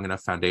strong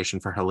enough foundation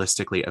for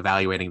holistically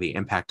evaluating the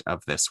impact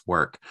of this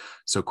work.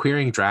 So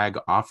Queering Drag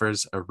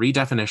offers a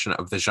redefinition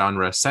of the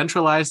genre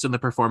centralized in the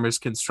performer's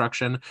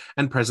construction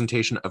and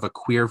presentation of a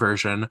queer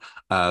version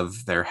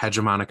of their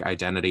hegemonic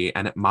identity,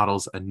 and it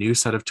models a new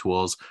set of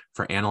tools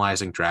for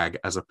analyzing drag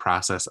as a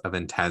process of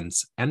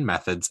intents and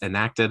methods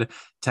enacted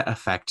to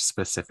affect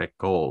specific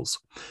goals.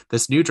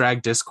 This new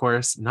drag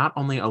discourse not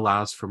only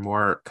allows for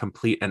more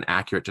complete and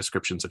accurate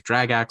descriptions of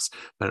drag acts,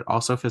 but it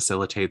also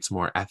facilitates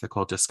more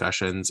ethical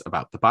discussions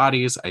about the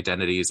bodies,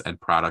 identities,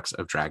 and products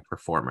of drag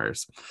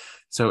performers.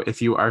 So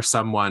if you are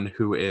someone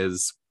who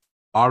is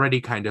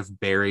already kind of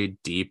buried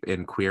deep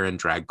in queer and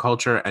drag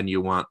culture and you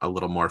want a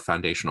little more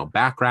foundational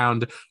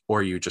background,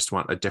 or you just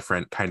want a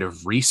different kind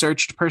of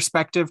researched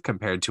perspective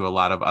compared to a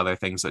lot of other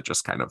things that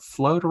just kind of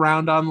float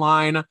around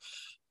online,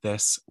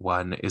 this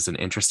one is an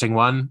interesting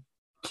one.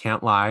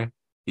 Can't lie.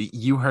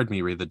 You heard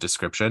me read the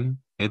description.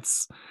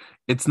 It's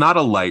not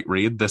a light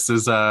read. This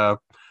is I'm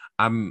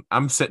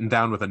sitting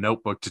down with a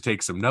notebook to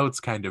take some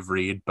notes kind of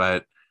read,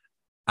 but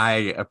I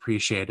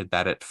appreciated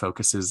that it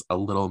focuses a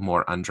little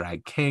more on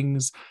drag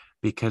kings,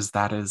 because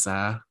that is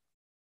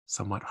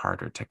somewhat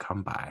harder to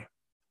come by.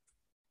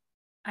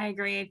 I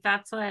agree.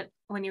 That's what,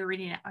 when you were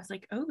reading it, I was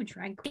like, oh,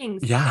 drag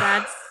kings. Yeah.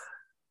 That's,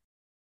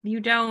 you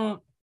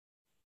don't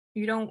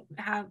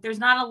have, there's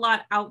not a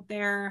lot out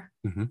there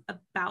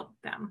about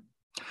them.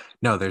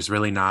 No, there's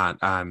really not.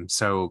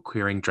 So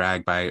Queering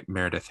Drag by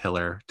Meredith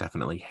Heller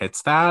definitely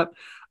hits that.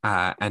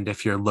 And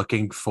if you're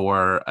looking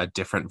for a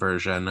different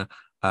version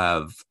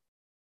of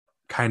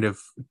kind of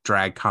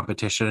drag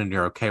competition and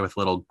you're okay with a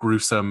little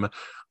gruesome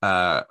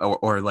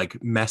or like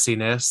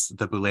messiness,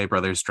 the Boulet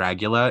Brothers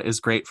Dragula is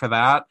great for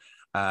that.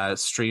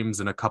 Streams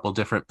in a couple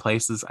different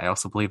places. I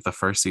also believe the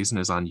first season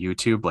is on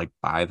YouTube, like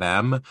by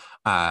them,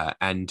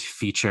 and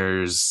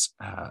features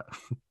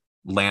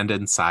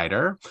Landon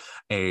Sider,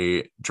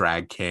 a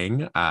drag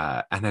king,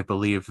 and I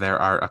believe there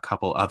are a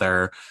couple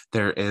other.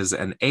 There is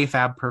an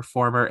AFAB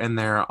performer in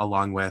there,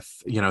 along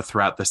with,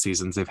 throughout the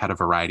seasons they've had a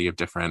variety of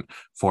different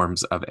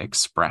forms of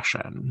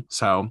expression.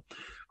 So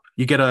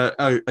you get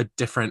a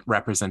different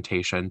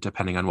representation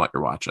depending on what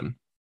you're watching.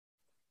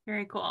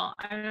 Very cool.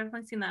 I've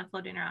definitely seen that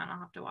floating around. I'll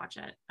have to watch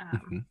it.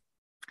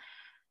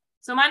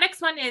 So my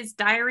next one is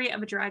Diary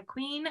of a Drag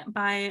Queen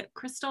by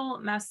Crystal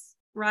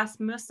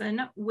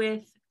Rasmussen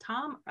with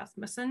Tom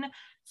Rasmussen.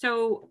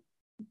 So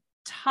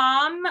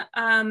Tom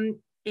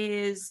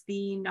is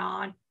the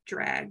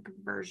non-drag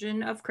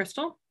version of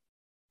Crystal.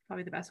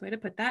 Probably the best way to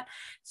put that.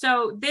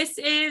 So this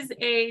is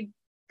a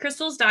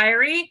Crystal's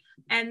diary,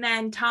 and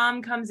then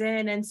Tom comes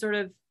in and sort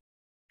of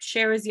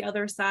shares the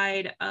other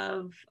side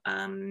of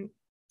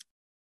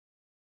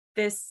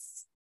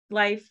this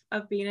life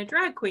of being a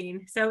drag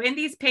queen. So in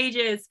these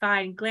pages,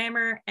 find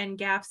glamour and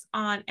gaffes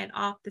on and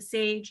off the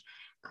stage,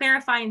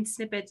 clarifying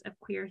snippets of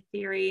queer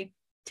theory,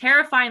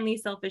 terrifyingly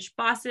selfish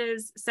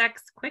bosses,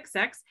 sex, quick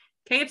sex,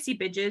 KFC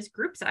bitches,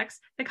 group sex,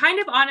 the kind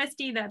of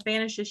honesty that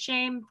banishes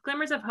shame,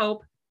 glimmers of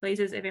hope,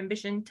 blazes of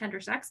ambition, tender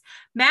sex,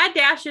 mad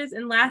dashes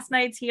in last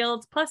night's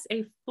heels, plus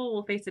a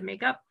full face of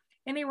makeup,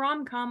 and a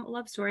rom-com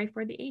love story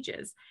for the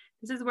ages.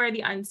 This is where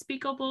the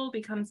unspeakable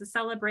becomes the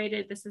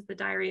celebrated. This is the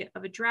diary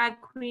of a drag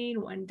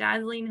queen, one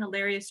dazzling,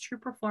 hilarious, true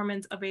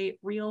performance of a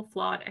real,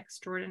 flawed,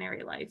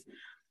 extraordinary life.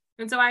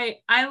 And so I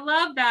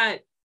love that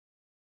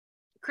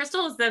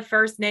Crystal is the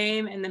first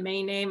name and the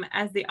main name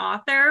as the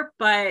author,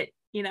 but,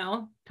 you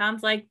know,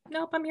 Tom's like,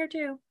 nope, I'm here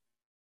too.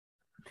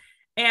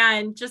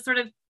 And just sort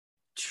of,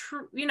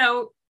 you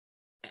know,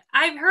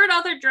 I've heard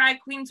other drag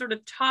queens sort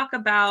of talk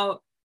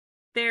about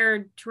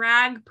their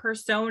drag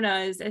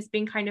personas as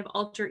being kind of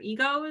alter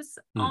egos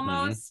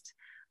almost.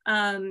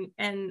 And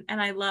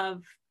I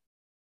love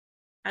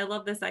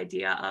this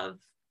idea of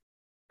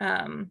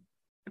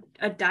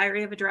a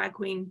diary of a drag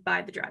queen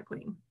by the drag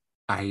queen.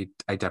 I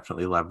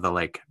definitely love the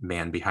like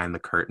man behind the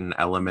curtain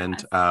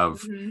element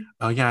of,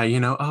 oh yeah, you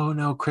know, oh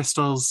no,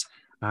 Crystal's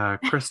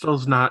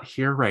not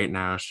here right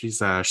now. She's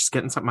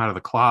getting something out of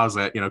the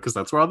closet, you know, because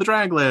that's where all the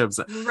drag lives.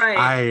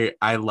 Right.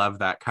 I love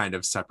that kind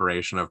of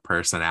separation of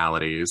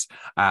personalities.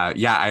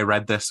 Yeah, I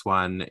read this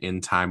one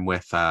in time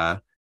with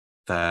the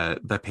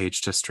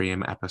Page to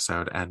Stream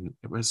episode, and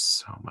it was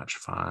so much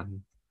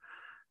fun.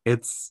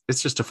 It's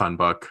just a fun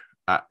book.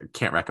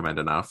 Can't recommend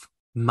enough.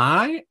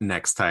 My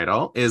next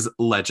title is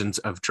Legends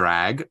of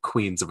Drag,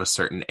 Queens of a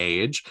Certain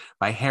Age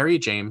by Harry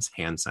James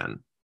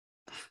Hansen.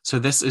 So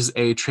this is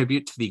a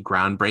tribute to the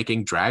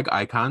groundbreaking drag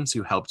icons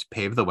who helped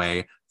pave the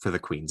way for the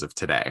queens of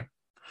today.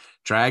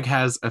 Drag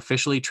has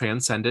officially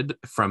transcended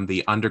from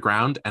the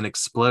underground and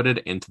exploded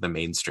into the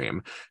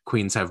mainstream.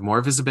 Queens have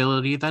more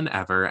visibility than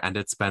ever, and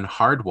it's been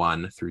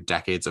hard-won through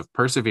decades of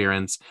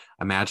perseverance,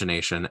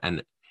 imagination,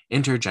 and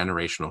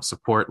intergenerational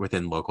support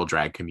within local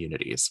drag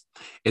communities.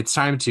 It's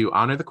time to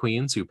honor the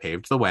queens who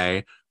paved the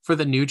way for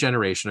the new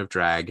generation of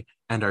drag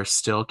and are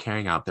still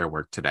carrying out their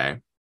work today.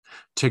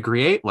 To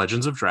create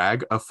Legends of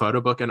Drag, a photo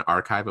book and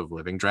archive of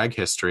living drag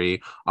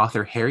history,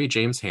 author Harry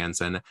James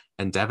Hansen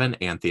and Devin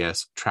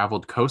Anthias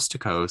traveled coast to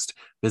coast,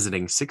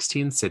 visiting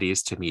 16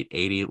 cities to meet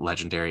 80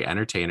 legendary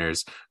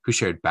entertainers who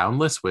shared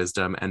boundless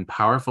wisdom and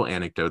powerful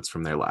anecdotes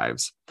from their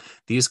lives.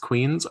 These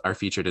queens are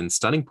featured in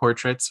stunning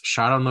portraits,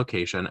 shot on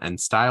location, and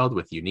styled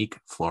with unique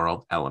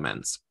floral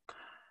elements.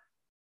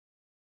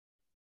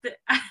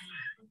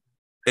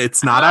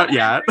 It's not out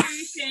yet.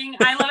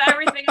 I love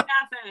everything about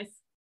this.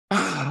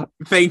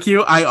 Thank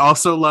you. I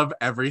also love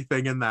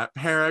everything in that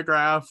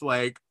paragraph.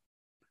 Like,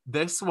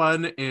 this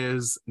one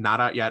is not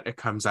out yet. It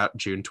comes out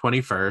June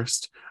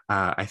 21st.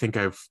 I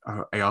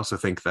also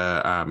think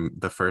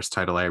the first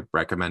title I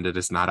recommended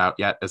is not out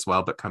yet as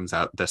well, but comes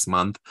out this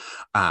month.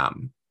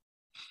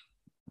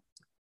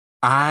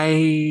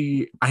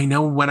 I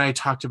know when I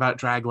talked about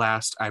drag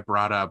last, I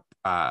brought up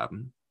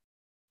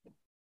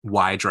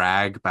Why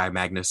Drag by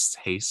Magnus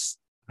Hastings.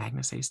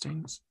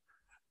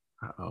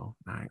 Uh-oh,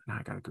 now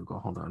I gotta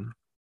Google. Hold on.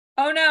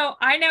 Oh no,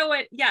 I know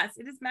what. Yes,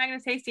 it is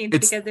Magnus Hastings,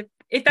 because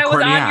if that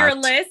was on your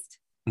list,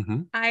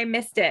 I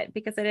missed it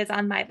because it is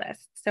on my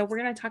list. So we're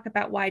gonna talk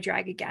about Why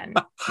Drag again.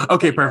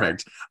 Okay, later.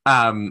 Perfect.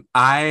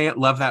 I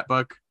love that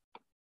book.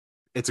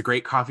 It's a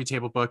great coffee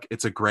table book.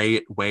 It's a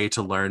great way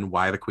to learn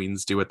why the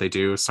queens do what they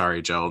do.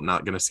 Sorry, Jill,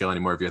 not gonna steal any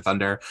more of your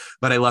thunder,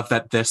 but I love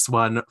that this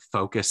one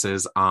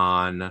focuses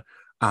on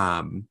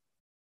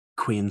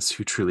queens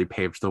who truly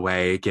paved the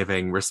way,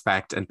 giving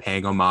respect and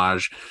paying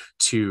homage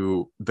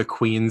to the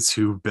queens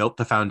who built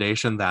the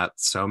foundation that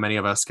so many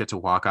of us get to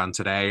walk on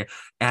today.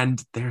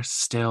 And they're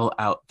still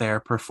out there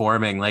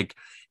performing. Like,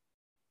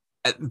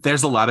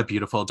 there's a lot of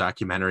beautiful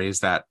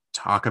documentaries that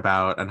talk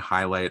about and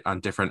highlight on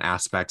different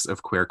aspects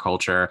of queer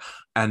culture.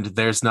 And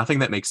there's nothing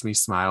that makes me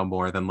smile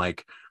more than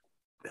like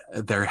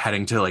they're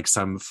heading to like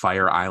some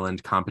Fire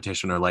Island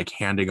competition or like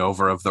handing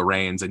over of the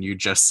reins, and you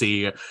just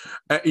see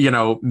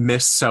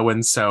Miss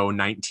so-and-so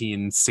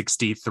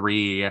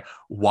 1963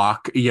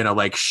 walk,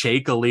 like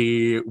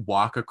shakily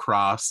walk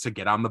across to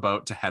get on the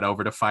boat to head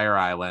over to Fire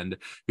Island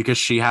because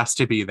she has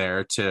to be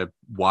there to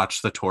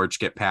watch the torch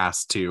get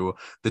passed to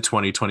the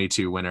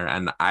 2022 winner.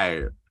 And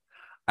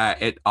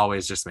it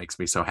always just makes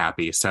me so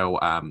happy. So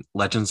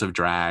Legends of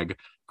Drag,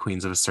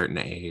 Queens of a Certain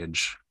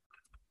Age,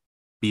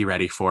 be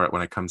ready for it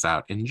when it comes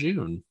out in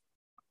June.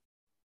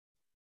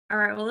 All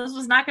right. Well, this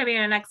was not going to be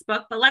in our next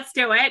book, but let's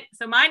do it.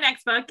 So my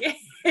next book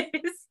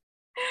is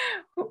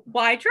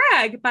Why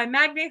Drag by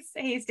Magnus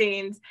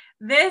Hastings.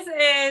 This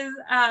is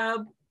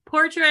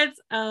portraits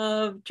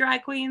of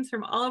drag queens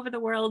from all over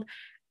the world,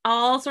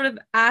 all sort of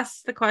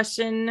ask the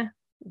question,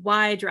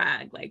 why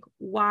drag? Like,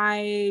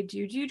 why do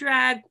you do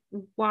drag?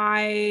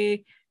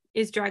 Why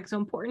is drag so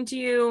important to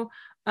you?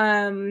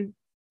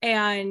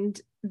 And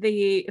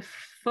the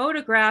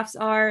photographs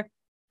are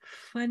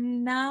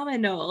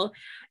phenomenal.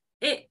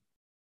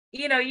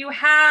 you know, you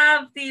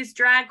have these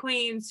drag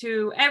queens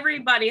who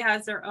everybody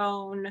has their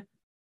own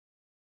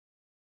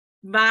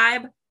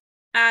vibe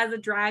as a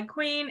drag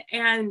queen,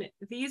 and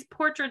these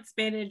portraits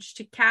managed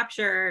to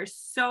capture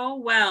so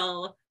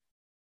well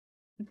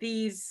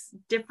these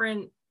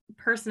different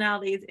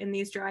personalities in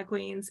these drag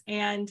queens.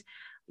 And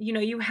you know,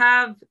 you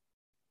have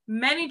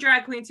many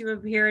drag queens who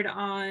appeared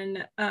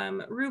on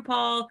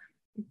RuPaul,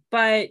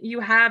 but you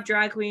have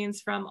drag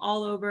queens from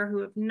all over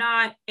who have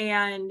not.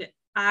 And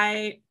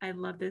I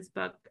love this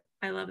book.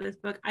 I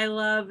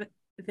love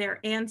their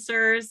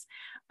answers.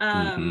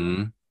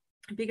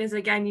 Because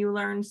again, you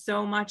learn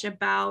so much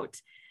about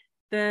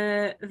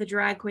the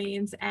drag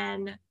queens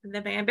and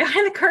the man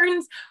behind the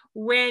curtains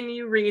when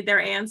you read their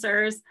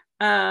answers.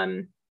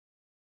 I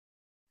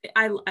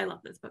love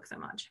this book so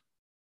much.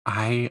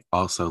 I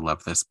also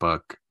love this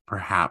book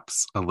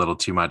perhaps a little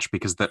too much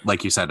because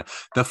like you said,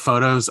 the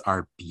photos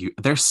are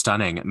they're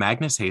stunning.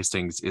 Magnus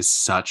Hastings is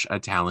such a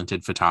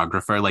talented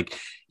photographer. Like,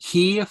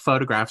 he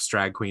photographs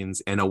drag queens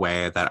in a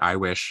way that I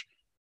wish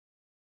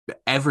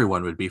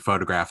everyone would be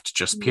photographed,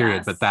 just period.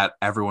 Yes. But that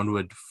everyone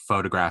would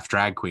photograph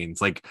drag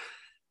queens. Like,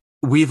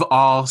 we've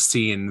all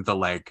seen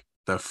the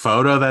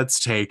photo that's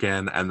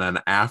taken, and then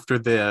after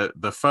the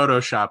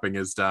photoshopping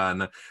is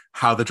done,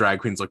 how the drag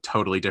queens look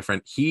totally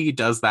different. He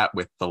does that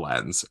with the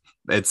lens.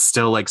 It's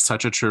still like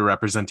such a true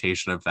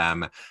representation of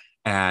them.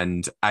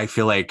 And I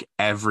feel like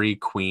every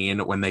queen,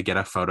 when they get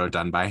a photo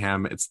done by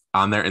him, it's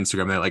on their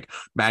Instagram, they're like,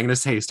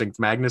 Magnus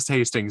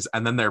Hastings,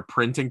 and then they're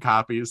printing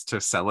copies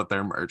to sell at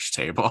their merch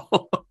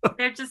table.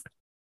 They're just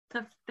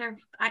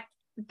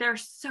they're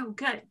so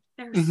good.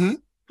 They're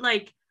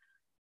like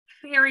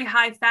very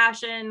high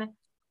fashion,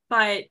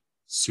 but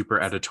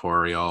super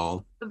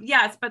editorial.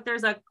 Yes, but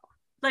there's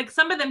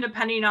some of them,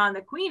 depending on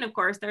the queen, of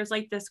course, there's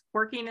like this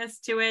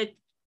quirkiness to it.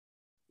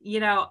 You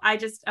know, I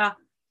just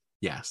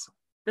yes.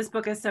 This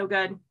book is so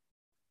good.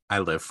 I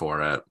live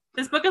for it.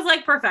 This book is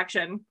like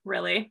perfection,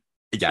 really.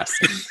 Yes.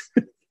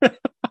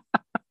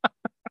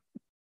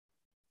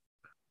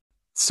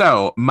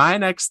 So my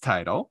next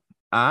title,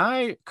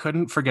 I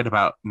couldn't forget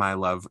about my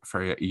love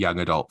for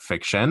young adult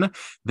fiction.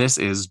 This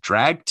is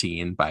Drag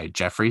Teen by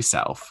Jeffrey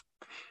Self.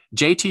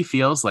 JT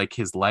feels like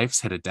his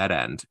life's hit a dead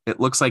end. It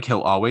looks like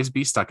he'll always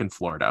be stuck in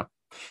Florida.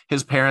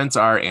 His parents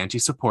are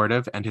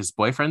anti-supportive, and his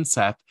boyfriend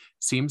Seth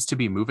seems to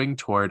be moving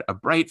toward a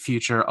bright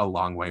future a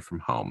long way from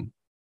home.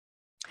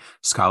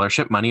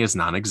 Scholarship money is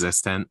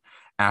non-existent.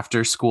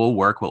 After school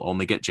work will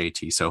only get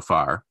JT so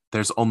far.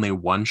 There's only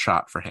one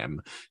shot for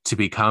him: to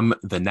become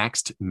the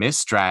next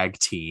Miss Drag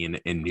Teen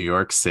in New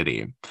York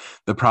City.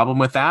 The problem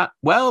with that?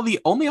 Well, the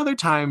only other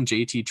time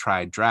JT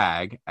tried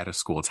drag, at a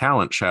school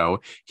talent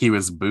show, he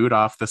was booed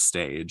off the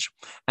stage.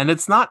 And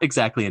it's not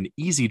exactly an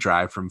easy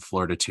drive from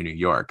Florida to New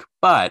York,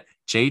 but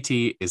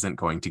JT isn't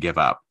going to give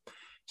up.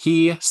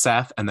 He,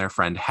 Seth, and their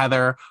friend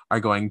Heather are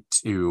going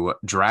to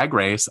drag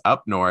race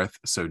up north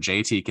so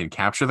JT can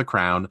capture the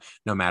crown,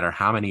 no matter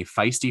how many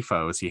feisty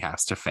foes he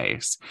has to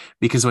face.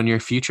 Because when your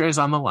future is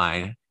on the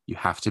line, you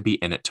have to be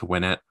in it to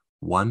win it,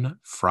 one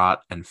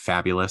fraught and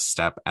fabulous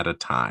step at a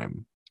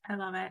time. I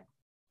love it.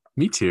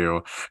 Me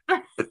too.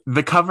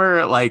 The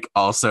cover,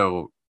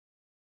 also,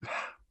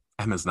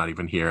 Emma's not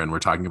even here and we're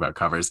talking about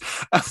covers.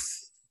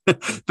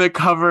 The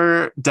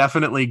cover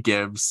definitely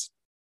gives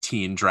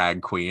teen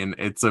drag queen.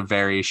 It's a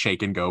very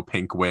shake and go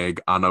pink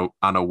wig on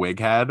a wig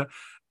head,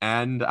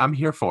 and I'm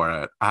here for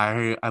it.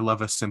 I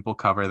love a simple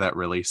cover that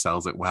really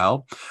sells it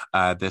well.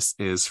 This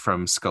is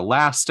from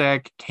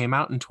Scholastic, came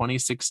out in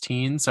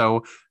 2016,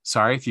 so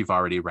sorry if you've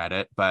already read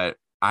it, but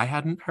I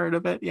hadn't heard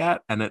of it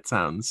yet, and it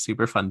sounds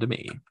super fun to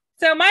me.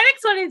 So my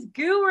next one is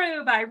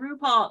Guru by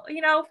RuPaul. You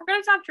know, if we're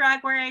going to talk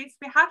drag race,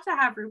 we have to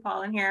have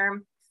RuPaul in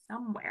here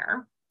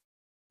somewhere.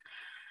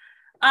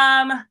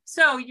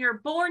 So you're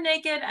born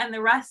naked and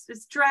the rest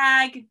is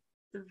drag. It's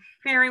a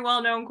very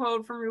well-known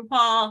quote from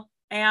RuPaul.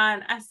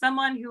 And as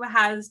someone who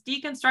has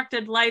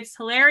deconstructed life's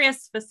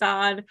hilarious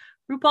facade,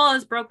 RuPaul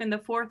has broken the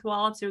fourth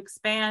wall to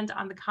expand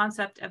on the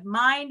concept of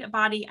mind,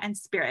 body, and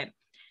spirit.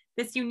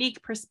 This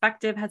unique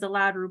perspective has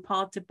allowed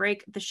RuPaul to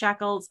break the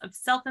shackles of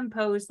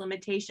self-imposed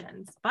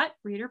limitations. But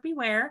reader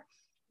beware,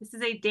 this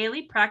is a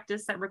daily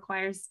practice that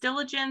requires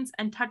diligence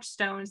and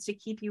touchstones to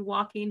keep you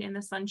walking in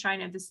the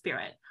sunshine of the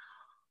spirit.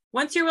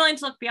 Once you're willing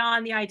to look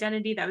beyond the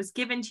identity that was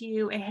given to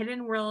you, a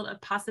hidden world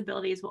of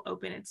possibilities will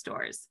open its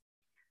doors.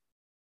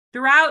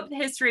 Throughout the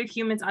history of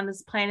humans on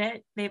this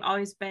planet, they've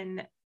always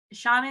been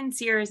shamans,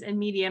 seers, and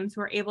mediums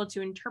who are able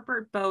to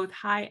interpret both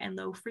high and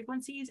low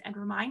frequencies and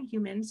remind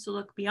humans to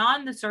look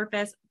beyond the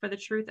surface for the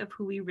truth of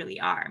who we really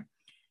are.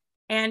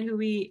 And who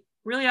we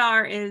really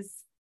are is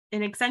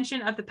an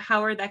extension of the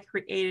power that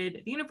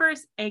created the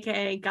universe,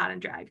 aka God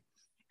and drag.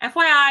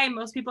 FYI,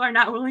 most people are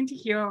not willing to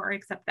hear or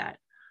accept that.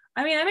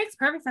 I mean, that makes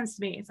perfect sense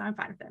to me, so I'm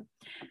fine with it.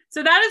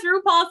 So that is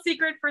RuPaul's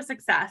secret for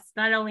success,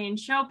 not only in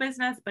show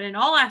business, but in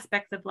all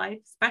aspects of life,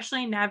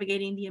 especially in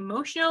navigating the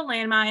emotional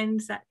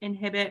landmines that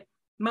inhibit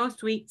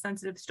most weak,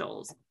 sensitive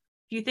souls.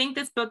 If you think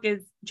this book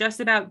is just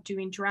about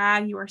doing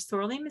drag, you are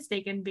sorely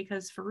mistaken,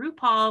 because for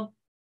RuPaul,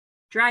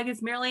 drag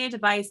is merely a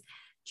device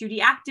to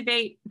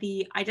deactivate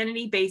the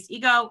identity-based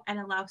ego and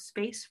allow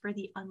space for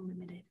the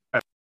unlimited.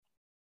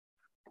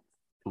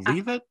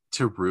 Leave it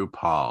to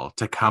RuPaul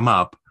to come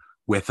up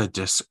with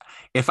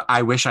if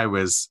I wish I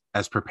was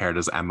as prepared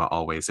as Emma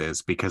always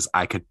is, because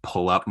I could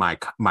pull up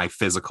my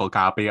physical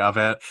copy of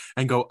it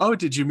and go, oh,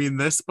 did you mean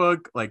this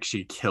book? Like,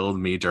 she killed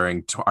me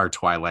during our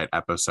Twilight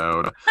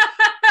episode.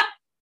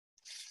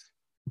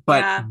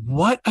 But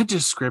what a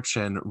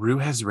description Ru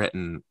has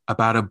written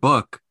about a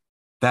book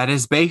that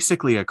is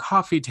basically a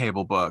coffee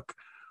table book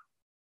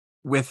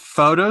with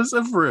photos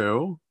of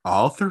Ru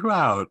all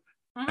throughout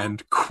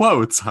and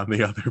quotes on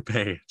the other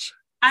page.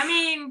 I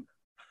mean,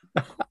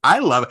 I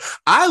love it.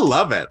 I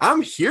love it.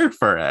 I'm here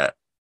for it.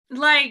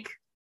 Like,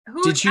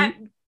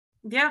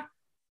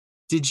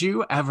 Did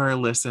you ever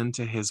listen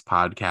to his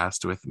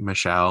podcast with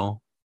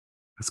Michelle?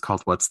 It's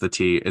called What's the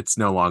Tea? It's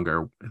no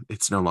longer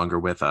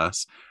with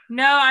us.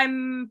 No,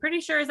 I'm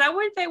pretty sure. Is that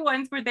what they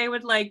ones where they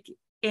would like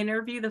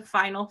interview the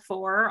final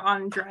four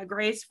on Drag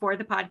Race for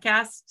the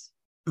podcast?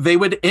 They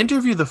would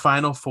interview the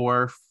final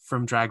four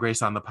from Drag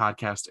Race on the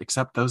podcast,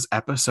 except those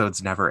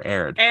episodes never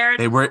aired.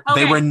 They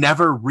were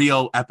never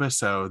real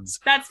episodes.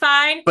 That's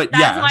fine. But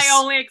that's my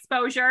only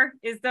exposure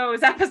is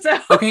those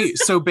episodes. Okay,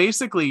 so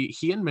basically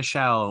he and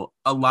Michelle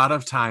a lot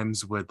of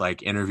times would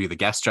like interview the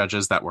guest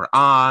judges that were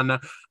on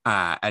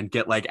and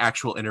get like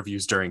actual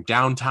interviews during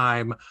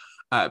downtime.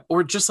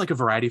 Or just like a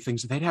variety of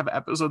things. They'd have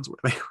episodes where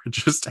they were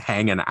just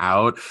hanging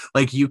out.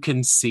 Like, you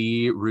can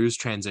see Ru's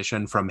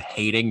transition from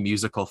hating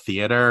musical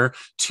theater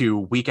to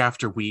week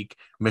after week,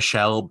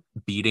 Michelle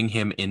beating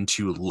him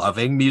into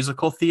loving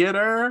musical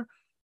theater.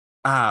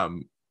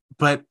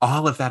 But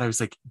all of that, I was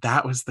like,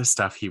 that was the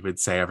stuff he would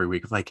say every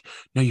week. Like,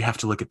 no, you have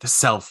to look at the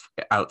self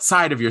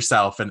outside of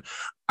yourself. And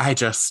I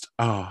just,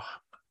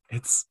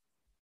 it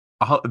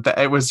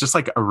was just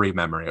like a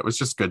rememory. It was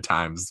just good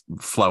times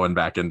flowing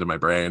back into my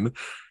brain.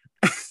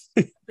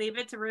 Leave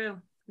it to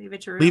Ru. Leave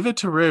it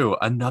to Ru,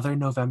 another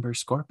November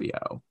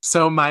Scorpio.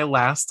 So my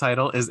last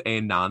title is a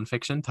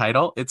nonfiction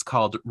title. It's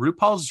called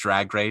RuPaul's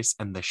Drag Race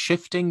and the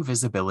Shifting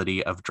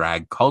Visibility of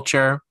Drag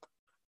Culture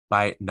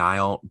by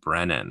Niall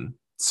Brennan.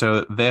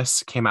 So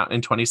this came out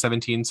in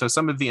 2017. So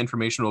some of the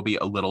information will be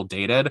a little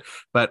dated.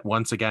 But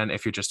once again,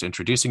 if you're just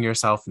introducing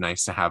yourself,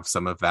 nice to have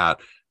some of that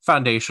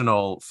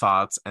foundational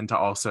thoughts and to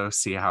also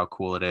see how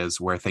cool it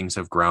is where things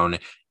have grown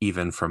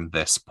even from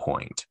this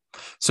point.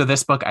 So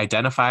this book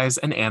identifies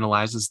and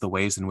analyzes the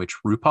ways in which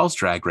RuPaul's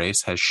Drag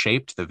Race has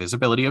shaped the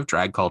visibility of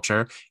drag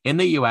culture in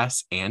the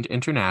US and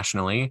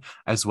internationally,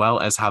 as well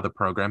as how the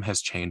program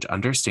has changed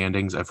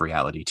understandings of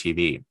reality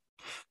TV.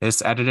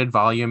 This edited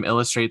volume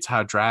illustrates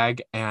how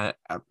drag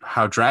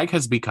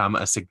has become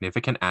a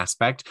significant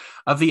aspect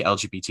of the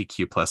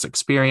LGBTQ+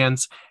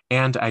 experience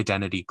and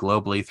identity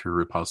globally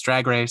through RuPaul's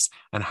Drag Race,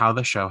 and how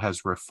the show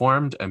has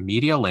reformed a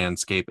media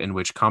landscape in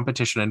which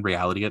competition and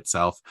reality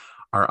itself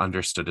are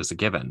understood as a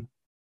given.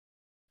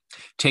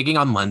 Taking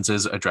on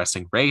lenses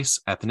addressing race,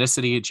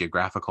 ethnicity,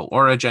 geographical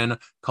origin,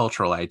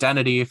 cultural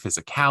identity,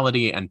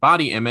 physicality, and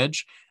body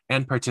image,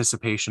 and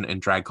participation in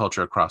drag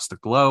culture across the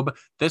globe,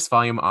 this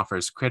volume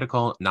offers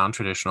critical,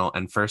 non-traditional,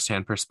 and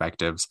first-hand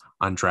perspectives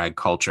on drag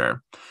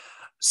culture.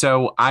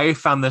 So I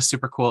found this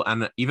super cool,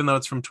 and even though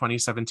it's from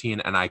 2017,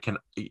 and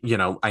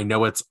I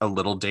know it's a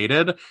little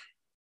dated,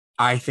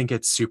 I think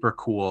it's super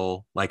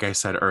cool, like I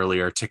said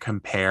earlier, to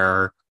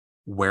compare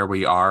where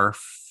we are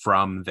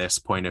from this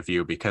point of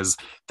view, because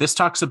this book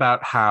talks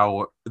about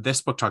how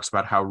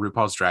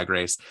RuPaul's Drag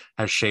Race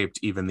has shaped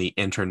even the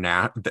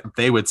international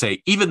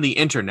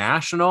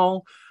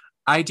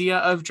idea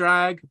of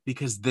drag,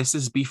 because this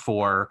is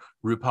before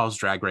RuPaul's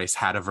Drag Race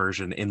had a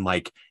version in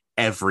like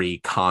every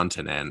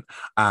continent.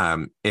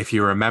 If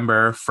you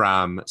remember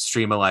from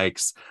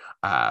Streamalikes,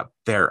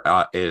 there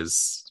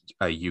is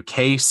a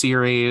UK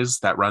series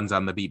that runs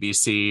on the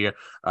BBC.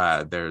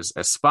 There's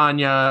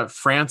España.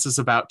 France is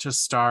about to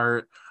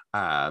start.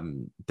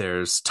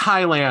 There's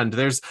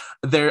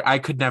Thailand. I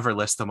could never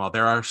list them all.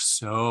 There are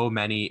so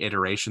many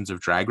iterations of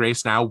Drag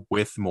Race now,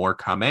 with more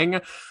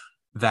coming,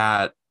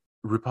 that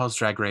RuPaul's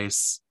Drag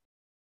Race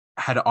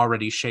had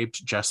already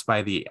shaped just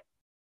by the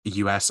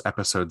US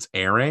episodes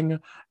airing,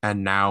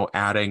 and now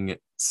adding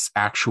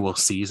actual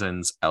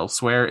seasons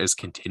elsewhere is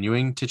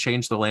continuing to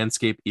change the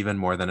landscape even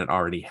more than it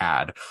already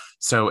had.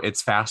 So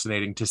it's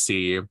fascinating to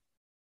see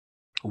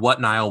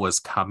what Niall was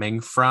coming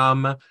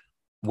from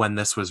when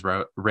this was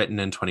written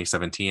in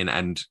 2017,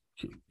 and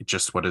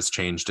just what has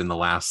changed in the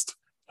last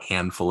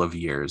handful of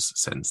years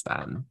since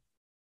then.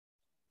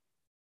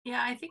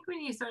 Yeah, I think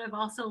when you sort of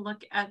also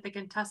look at the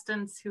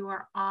contestants who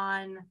are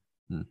on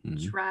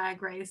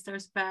Drag Race,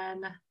 there's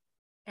been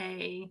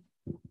a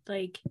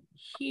like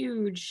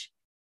huge,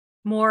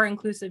 more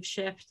inclusive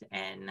shift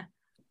in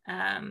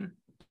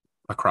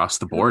across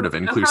the board of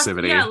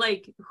inclusivity.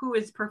 Like who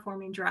is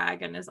performing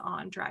drag and is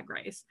on Drag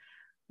Race,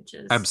 which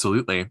is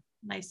absolutely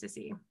nice to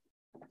see.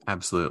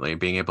 Absolutely.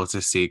 Being able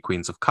to see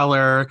queens of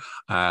color,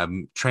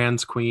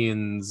 trans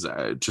queens,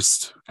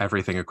 just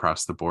everything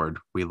across the board.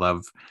 We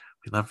love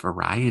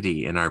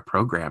variety in our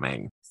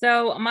programming.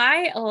 So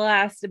my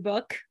last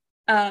book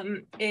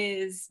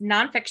is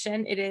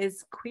nonfiction. It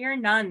is Queer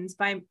Nuns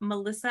by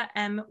Melissa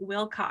M.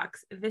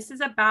 Wilcox. This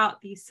is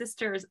about the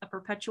Sisters of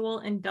Perpetual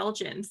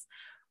Indulgence,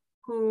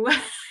 who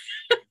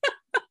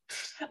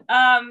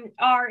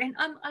are an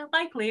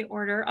unlikely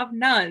order of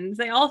nuns.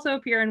 They also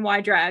appear in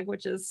Y Drag,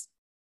 which is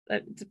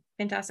a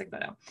fantastic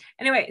photo.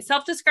 Anyway,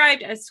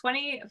 self-described as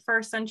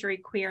 21st century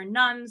queer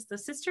nuns, the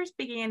sisters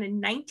began in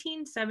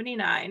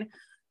 1979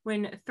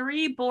 when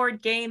 3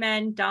 bored gay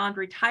men donned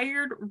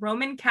retired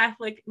Roman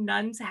Catholic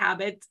nuns'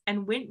 habits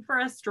and went for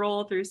a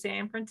stroll through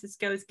San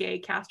Francisco's gay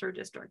Castro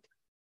district.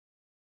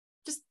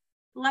 Just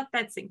let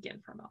that sink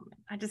in for a moment.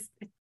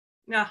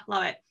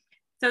 Love it.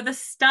 So the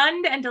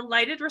stunned and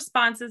delighted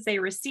responses they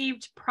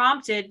received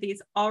prompted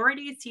these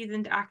already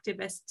seasoned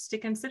activists to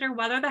consider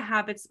whether the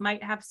habits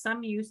might have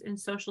some use in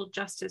social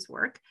justice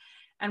work.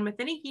 And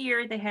within a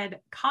year, they had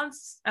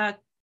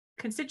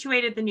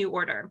constituted the new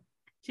order.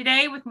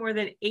 Today, with more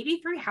than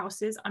 83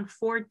 houses on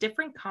 4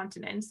 different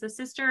continents, the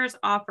sisters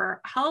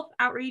offer health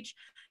outreach,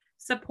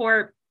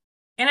 support,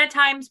 and at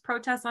times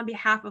protests on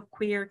behalf of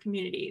queer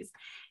communities.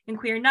 In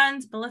Queer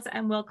Nuns, Melissa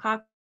M.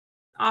 Wilcox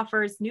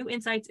offers new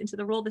insights into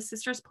the role the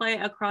sisters play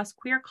across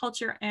queer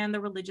culture and the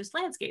religious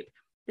landscape.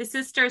 The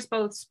sisters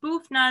both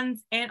spoof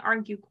nuns and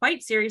argue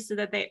quite seriously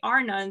that they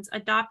are nuns,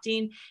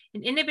 adopting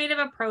an innovative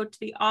approach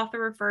the author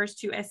refers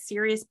to as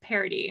serious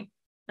parody.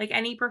 Like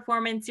any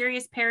performance,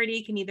 serious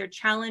parody can either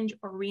challenge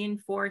or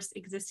reinforce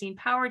existing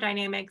power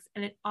dynamics,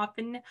 and it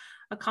often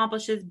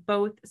accomplishes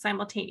both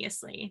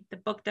simultaneously. The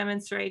book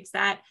demonstrates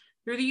that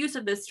through the use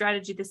of this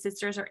strategy, the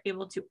sisters are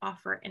able to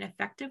offer an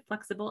effective,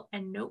 flexible,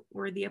 and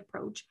noteworthy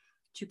approach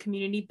to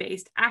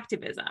community-based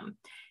activism.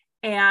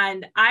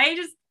 And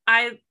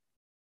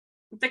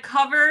the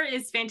cover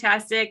is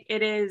fantastic.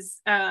 It is,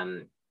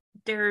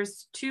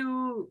 there's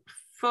 2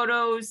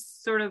 photos,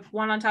 sort of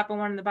one on top and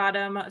one on the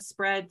bottom,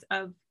 spreads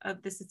of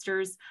the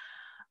sisters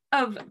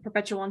of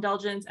Perpetual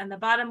Indulgence, and the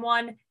bottom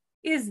one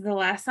is the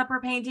Last Supper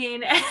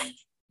painting.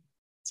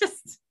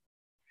 Just,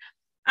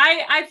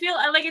 I feel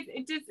like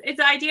it's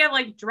the idea of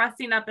like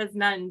dressing up as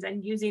nuns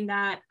and using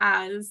that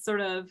as sort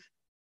of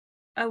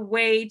a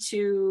way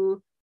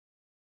to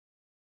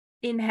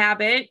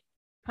inhabit,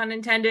 pun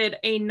intended,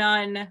 a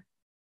nun,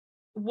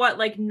 what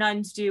like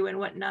nuns do and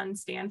what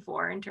nuns stand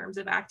for in terms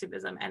of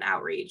activism and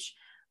outreach.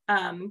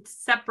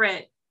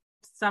 Separate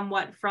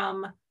somewhat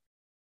from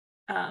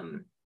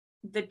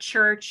the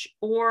church,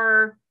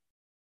 or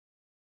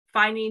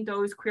finding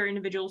those queer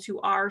individuals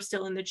who are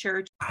still in the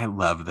church. I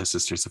love the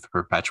Sisters of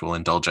Perpetual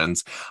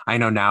Indulgence. I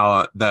know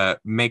now the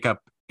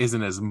makeup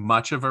isn't as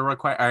much of a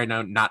requirement. I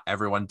know not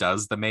everyone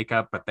does the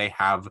makeup, but they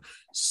have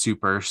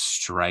super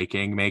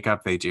striking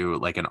makeup. They do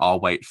like an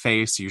all-white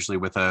face, usually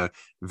with a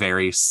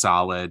very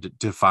solid,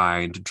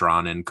 defined,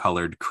 drawn-in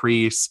colored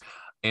crease.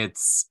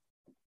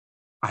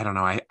 I don't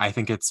know. I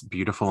think it's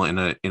beautiful in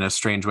a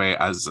strange way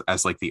as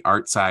like the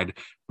art side,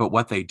 but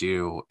what they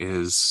do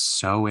is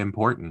so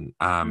important.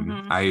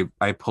 I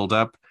pulled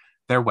up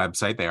their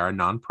website. They are a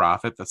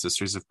nonprofit, the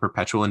Sisters of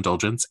Perpetual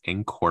Indulgence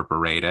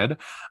Incorporated.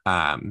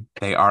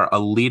 They are a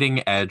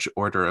leading edge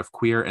order of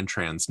queer and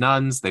trans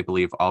nuns. They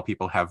believe all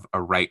people have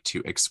a right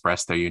to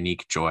express their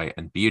unique joy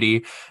and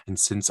beauty. And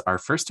since our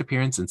first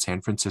appearance in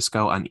San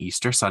Francisco on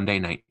Easter Sunday,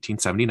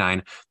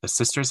 1979, the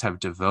sisters have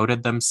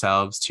devoted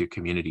themselves to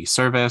community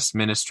service,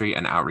 ministry,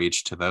 and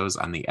outreach to those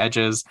on the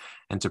edges,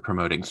 and to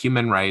promoting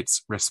human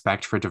rights,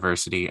 respect for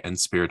diversity, and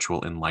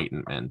spiritual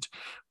enlightenment.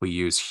 We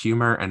use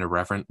humor and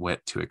irreverent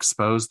wit to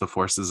expose the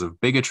forces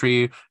of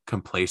bigotry,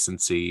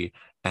 complacency,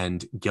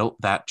 and guilt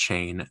that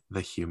chain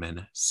the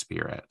human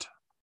spirit.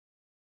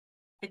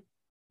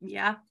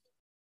 Yeah.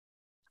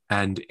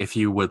 And if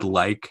you would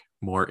like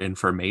more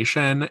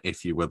information,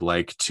 if you would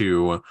like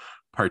to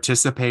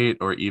participate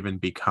or even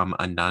become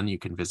a nun, you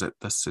can visit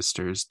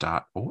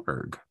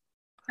thesisters.org.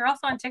 They're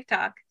also on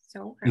TikTok,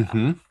 so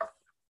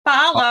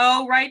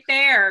follow right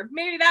there.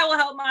 Maybe that will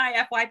help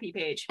my FYP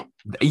page.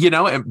 You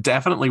know, it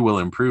definitely will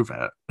improve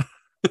it.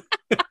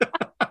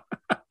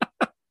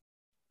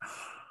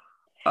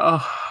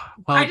 Oh,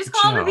 well, I just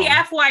called it the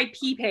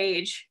FYP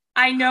page.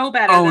 I know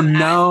better. Oh than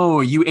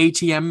no, that. you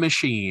ATM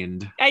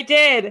machined. I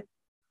did.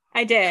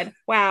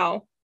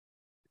 Wow.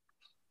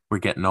 We're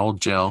getting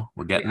old, Jill.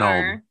 We're getting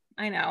old.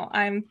 I know.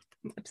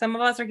 Some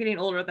of us are getting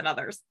older than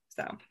others.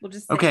 So we'll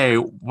just okay.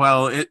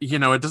 Well,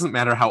 it doesn't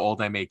matter how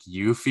old I make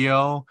you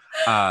feel.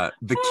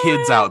 The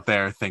kids out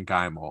there think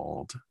I'm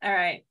old. All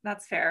right,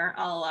 that's fair.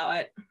 I'll allow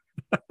it.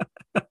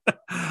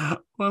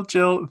 Well,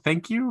 Jill,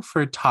 thank you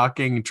for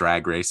talking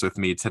Drag Race with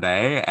me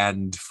today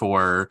and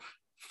for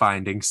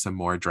finding some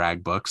more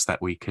drag books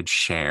that we could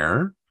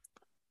share.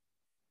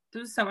 It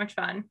was so much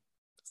fun.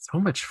 So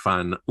much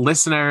fun.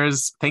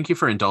 Listeners, thank you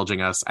for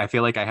indulging us. I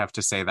feel like I have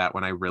to say that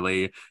when I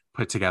really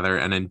put together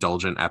an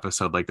indulgent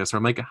episode like this, where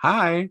I'm like,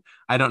 hi,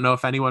 I don't know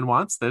if anyone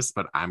wants this,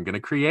 but I'm going to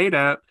create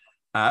it.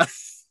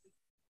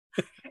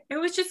 It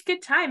was just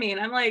good timing.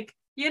 I'm like,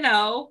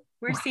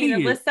 we're seeing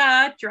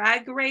Alyssa,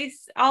 Drag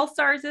Race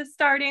All-Stars is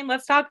starting.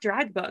 Let's talk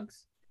drag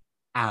books.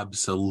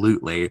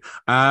 Absolutely.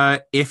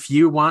 If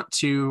you want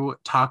to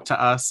talk to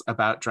us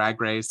about Drag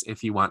Race,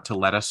 if you want to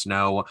let us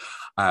know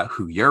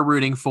who you're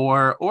rooting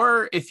for,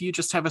 or if you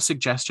just have a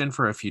suggestion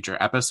for a future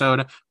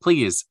episode,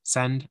 please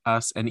send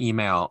us an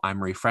email.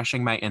 I'm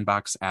refreshing my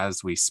inbox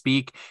as we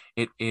speak.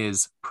 It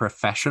is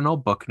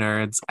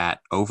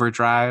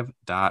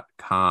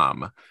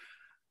professionalbooknerds@overdrive.com.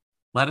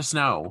 Let us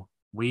know.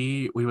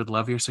 We would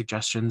love your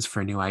suggestions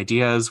for new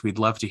ideas. We'd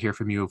love to hear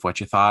from you of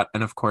what you thought.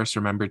 And of course,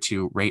 remember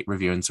to rate,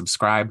 review, and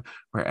subscribe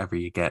wherever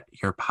you get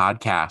your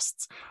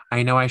podcasts.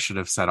 I know I should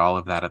have said all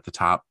of that at the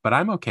top, but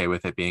I'm okay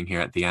with it being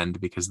here at the end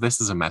because this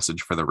is a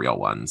message for the real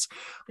ones.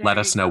 Let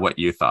us know what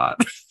you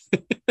thought.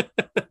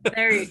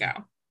 There you go.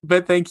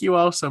 But thank you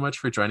all so much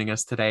for joining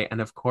us today. And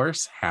of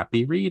course,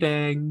 happy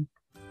reading.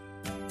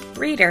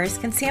 Readers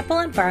can sample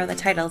and borrow the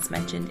titles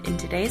mentioned in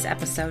today's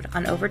episode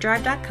on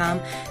overdrive.com,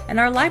 and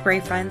our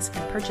library friends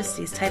can purchase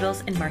these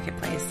titles in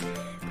Marketplace.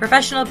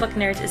 Professional Book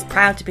Nerds is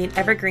proud to be an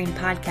Evergreen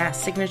Podcast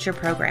signature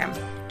program.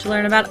 To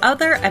learn about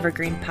other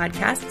Evergreen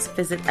podcasts,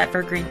 visit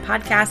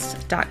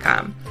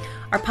evergreenpodcast.com.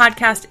 Our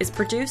podcast is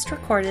produced,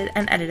 recorded,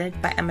 and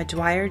edited by Emma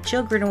Dwyer,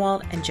 Jill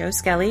Grunewald, and Joe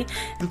Skelly,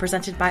 and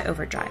presented by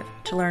Overdrive.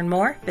 To learn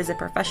more, visit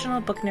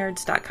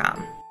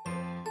professionalbooknerds.com.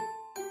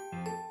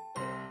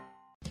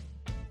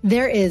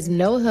 There is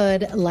no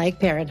hood like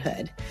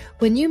parenthood.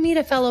 When you meet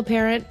a fellow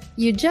parent,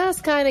 you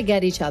just kind of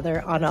get each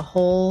other on a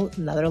whole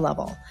nother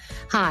level.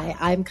 Hi,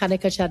 I'm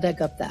Kanika Chadda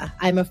Gupta.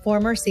 I'm a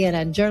former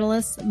CNN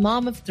journalist,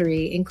 mom of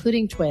 3,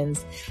 including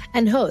twins,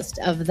 and host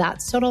of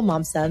That's Total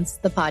Mom Sense,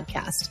 the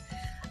podcast.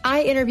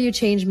 I interview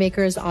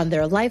changemakers on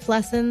their life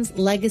lessons,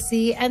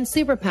 legacy, and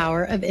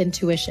superpower of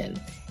intuition,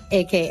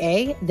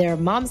 aka their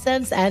mom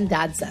sense and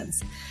dad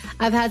sense.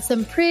 I've had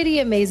some pretty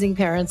amazing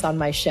parents on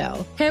my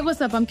show. Hey,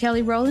 what's up? I'm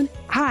Kelly Rowland.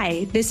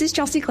 Hi, this is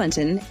Chelsea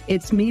Clinton.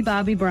 It's me,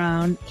 Bobby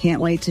Brown.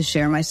 Can't wait to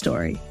share my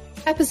story.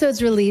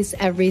 Episodes release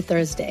every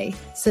Thursday.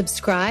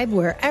 Subscribe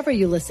wherever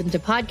you listen to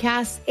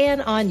podcasts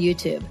and on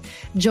YouTube.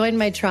 Join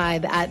my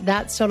tribe at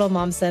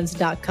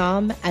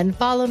thatstotalmomsense.com and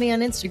follow me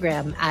on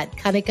Instagram at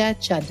Kanika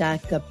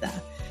Chadda Gupta.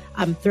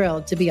 I'm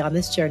thrilled to be on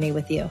this journey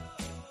with you.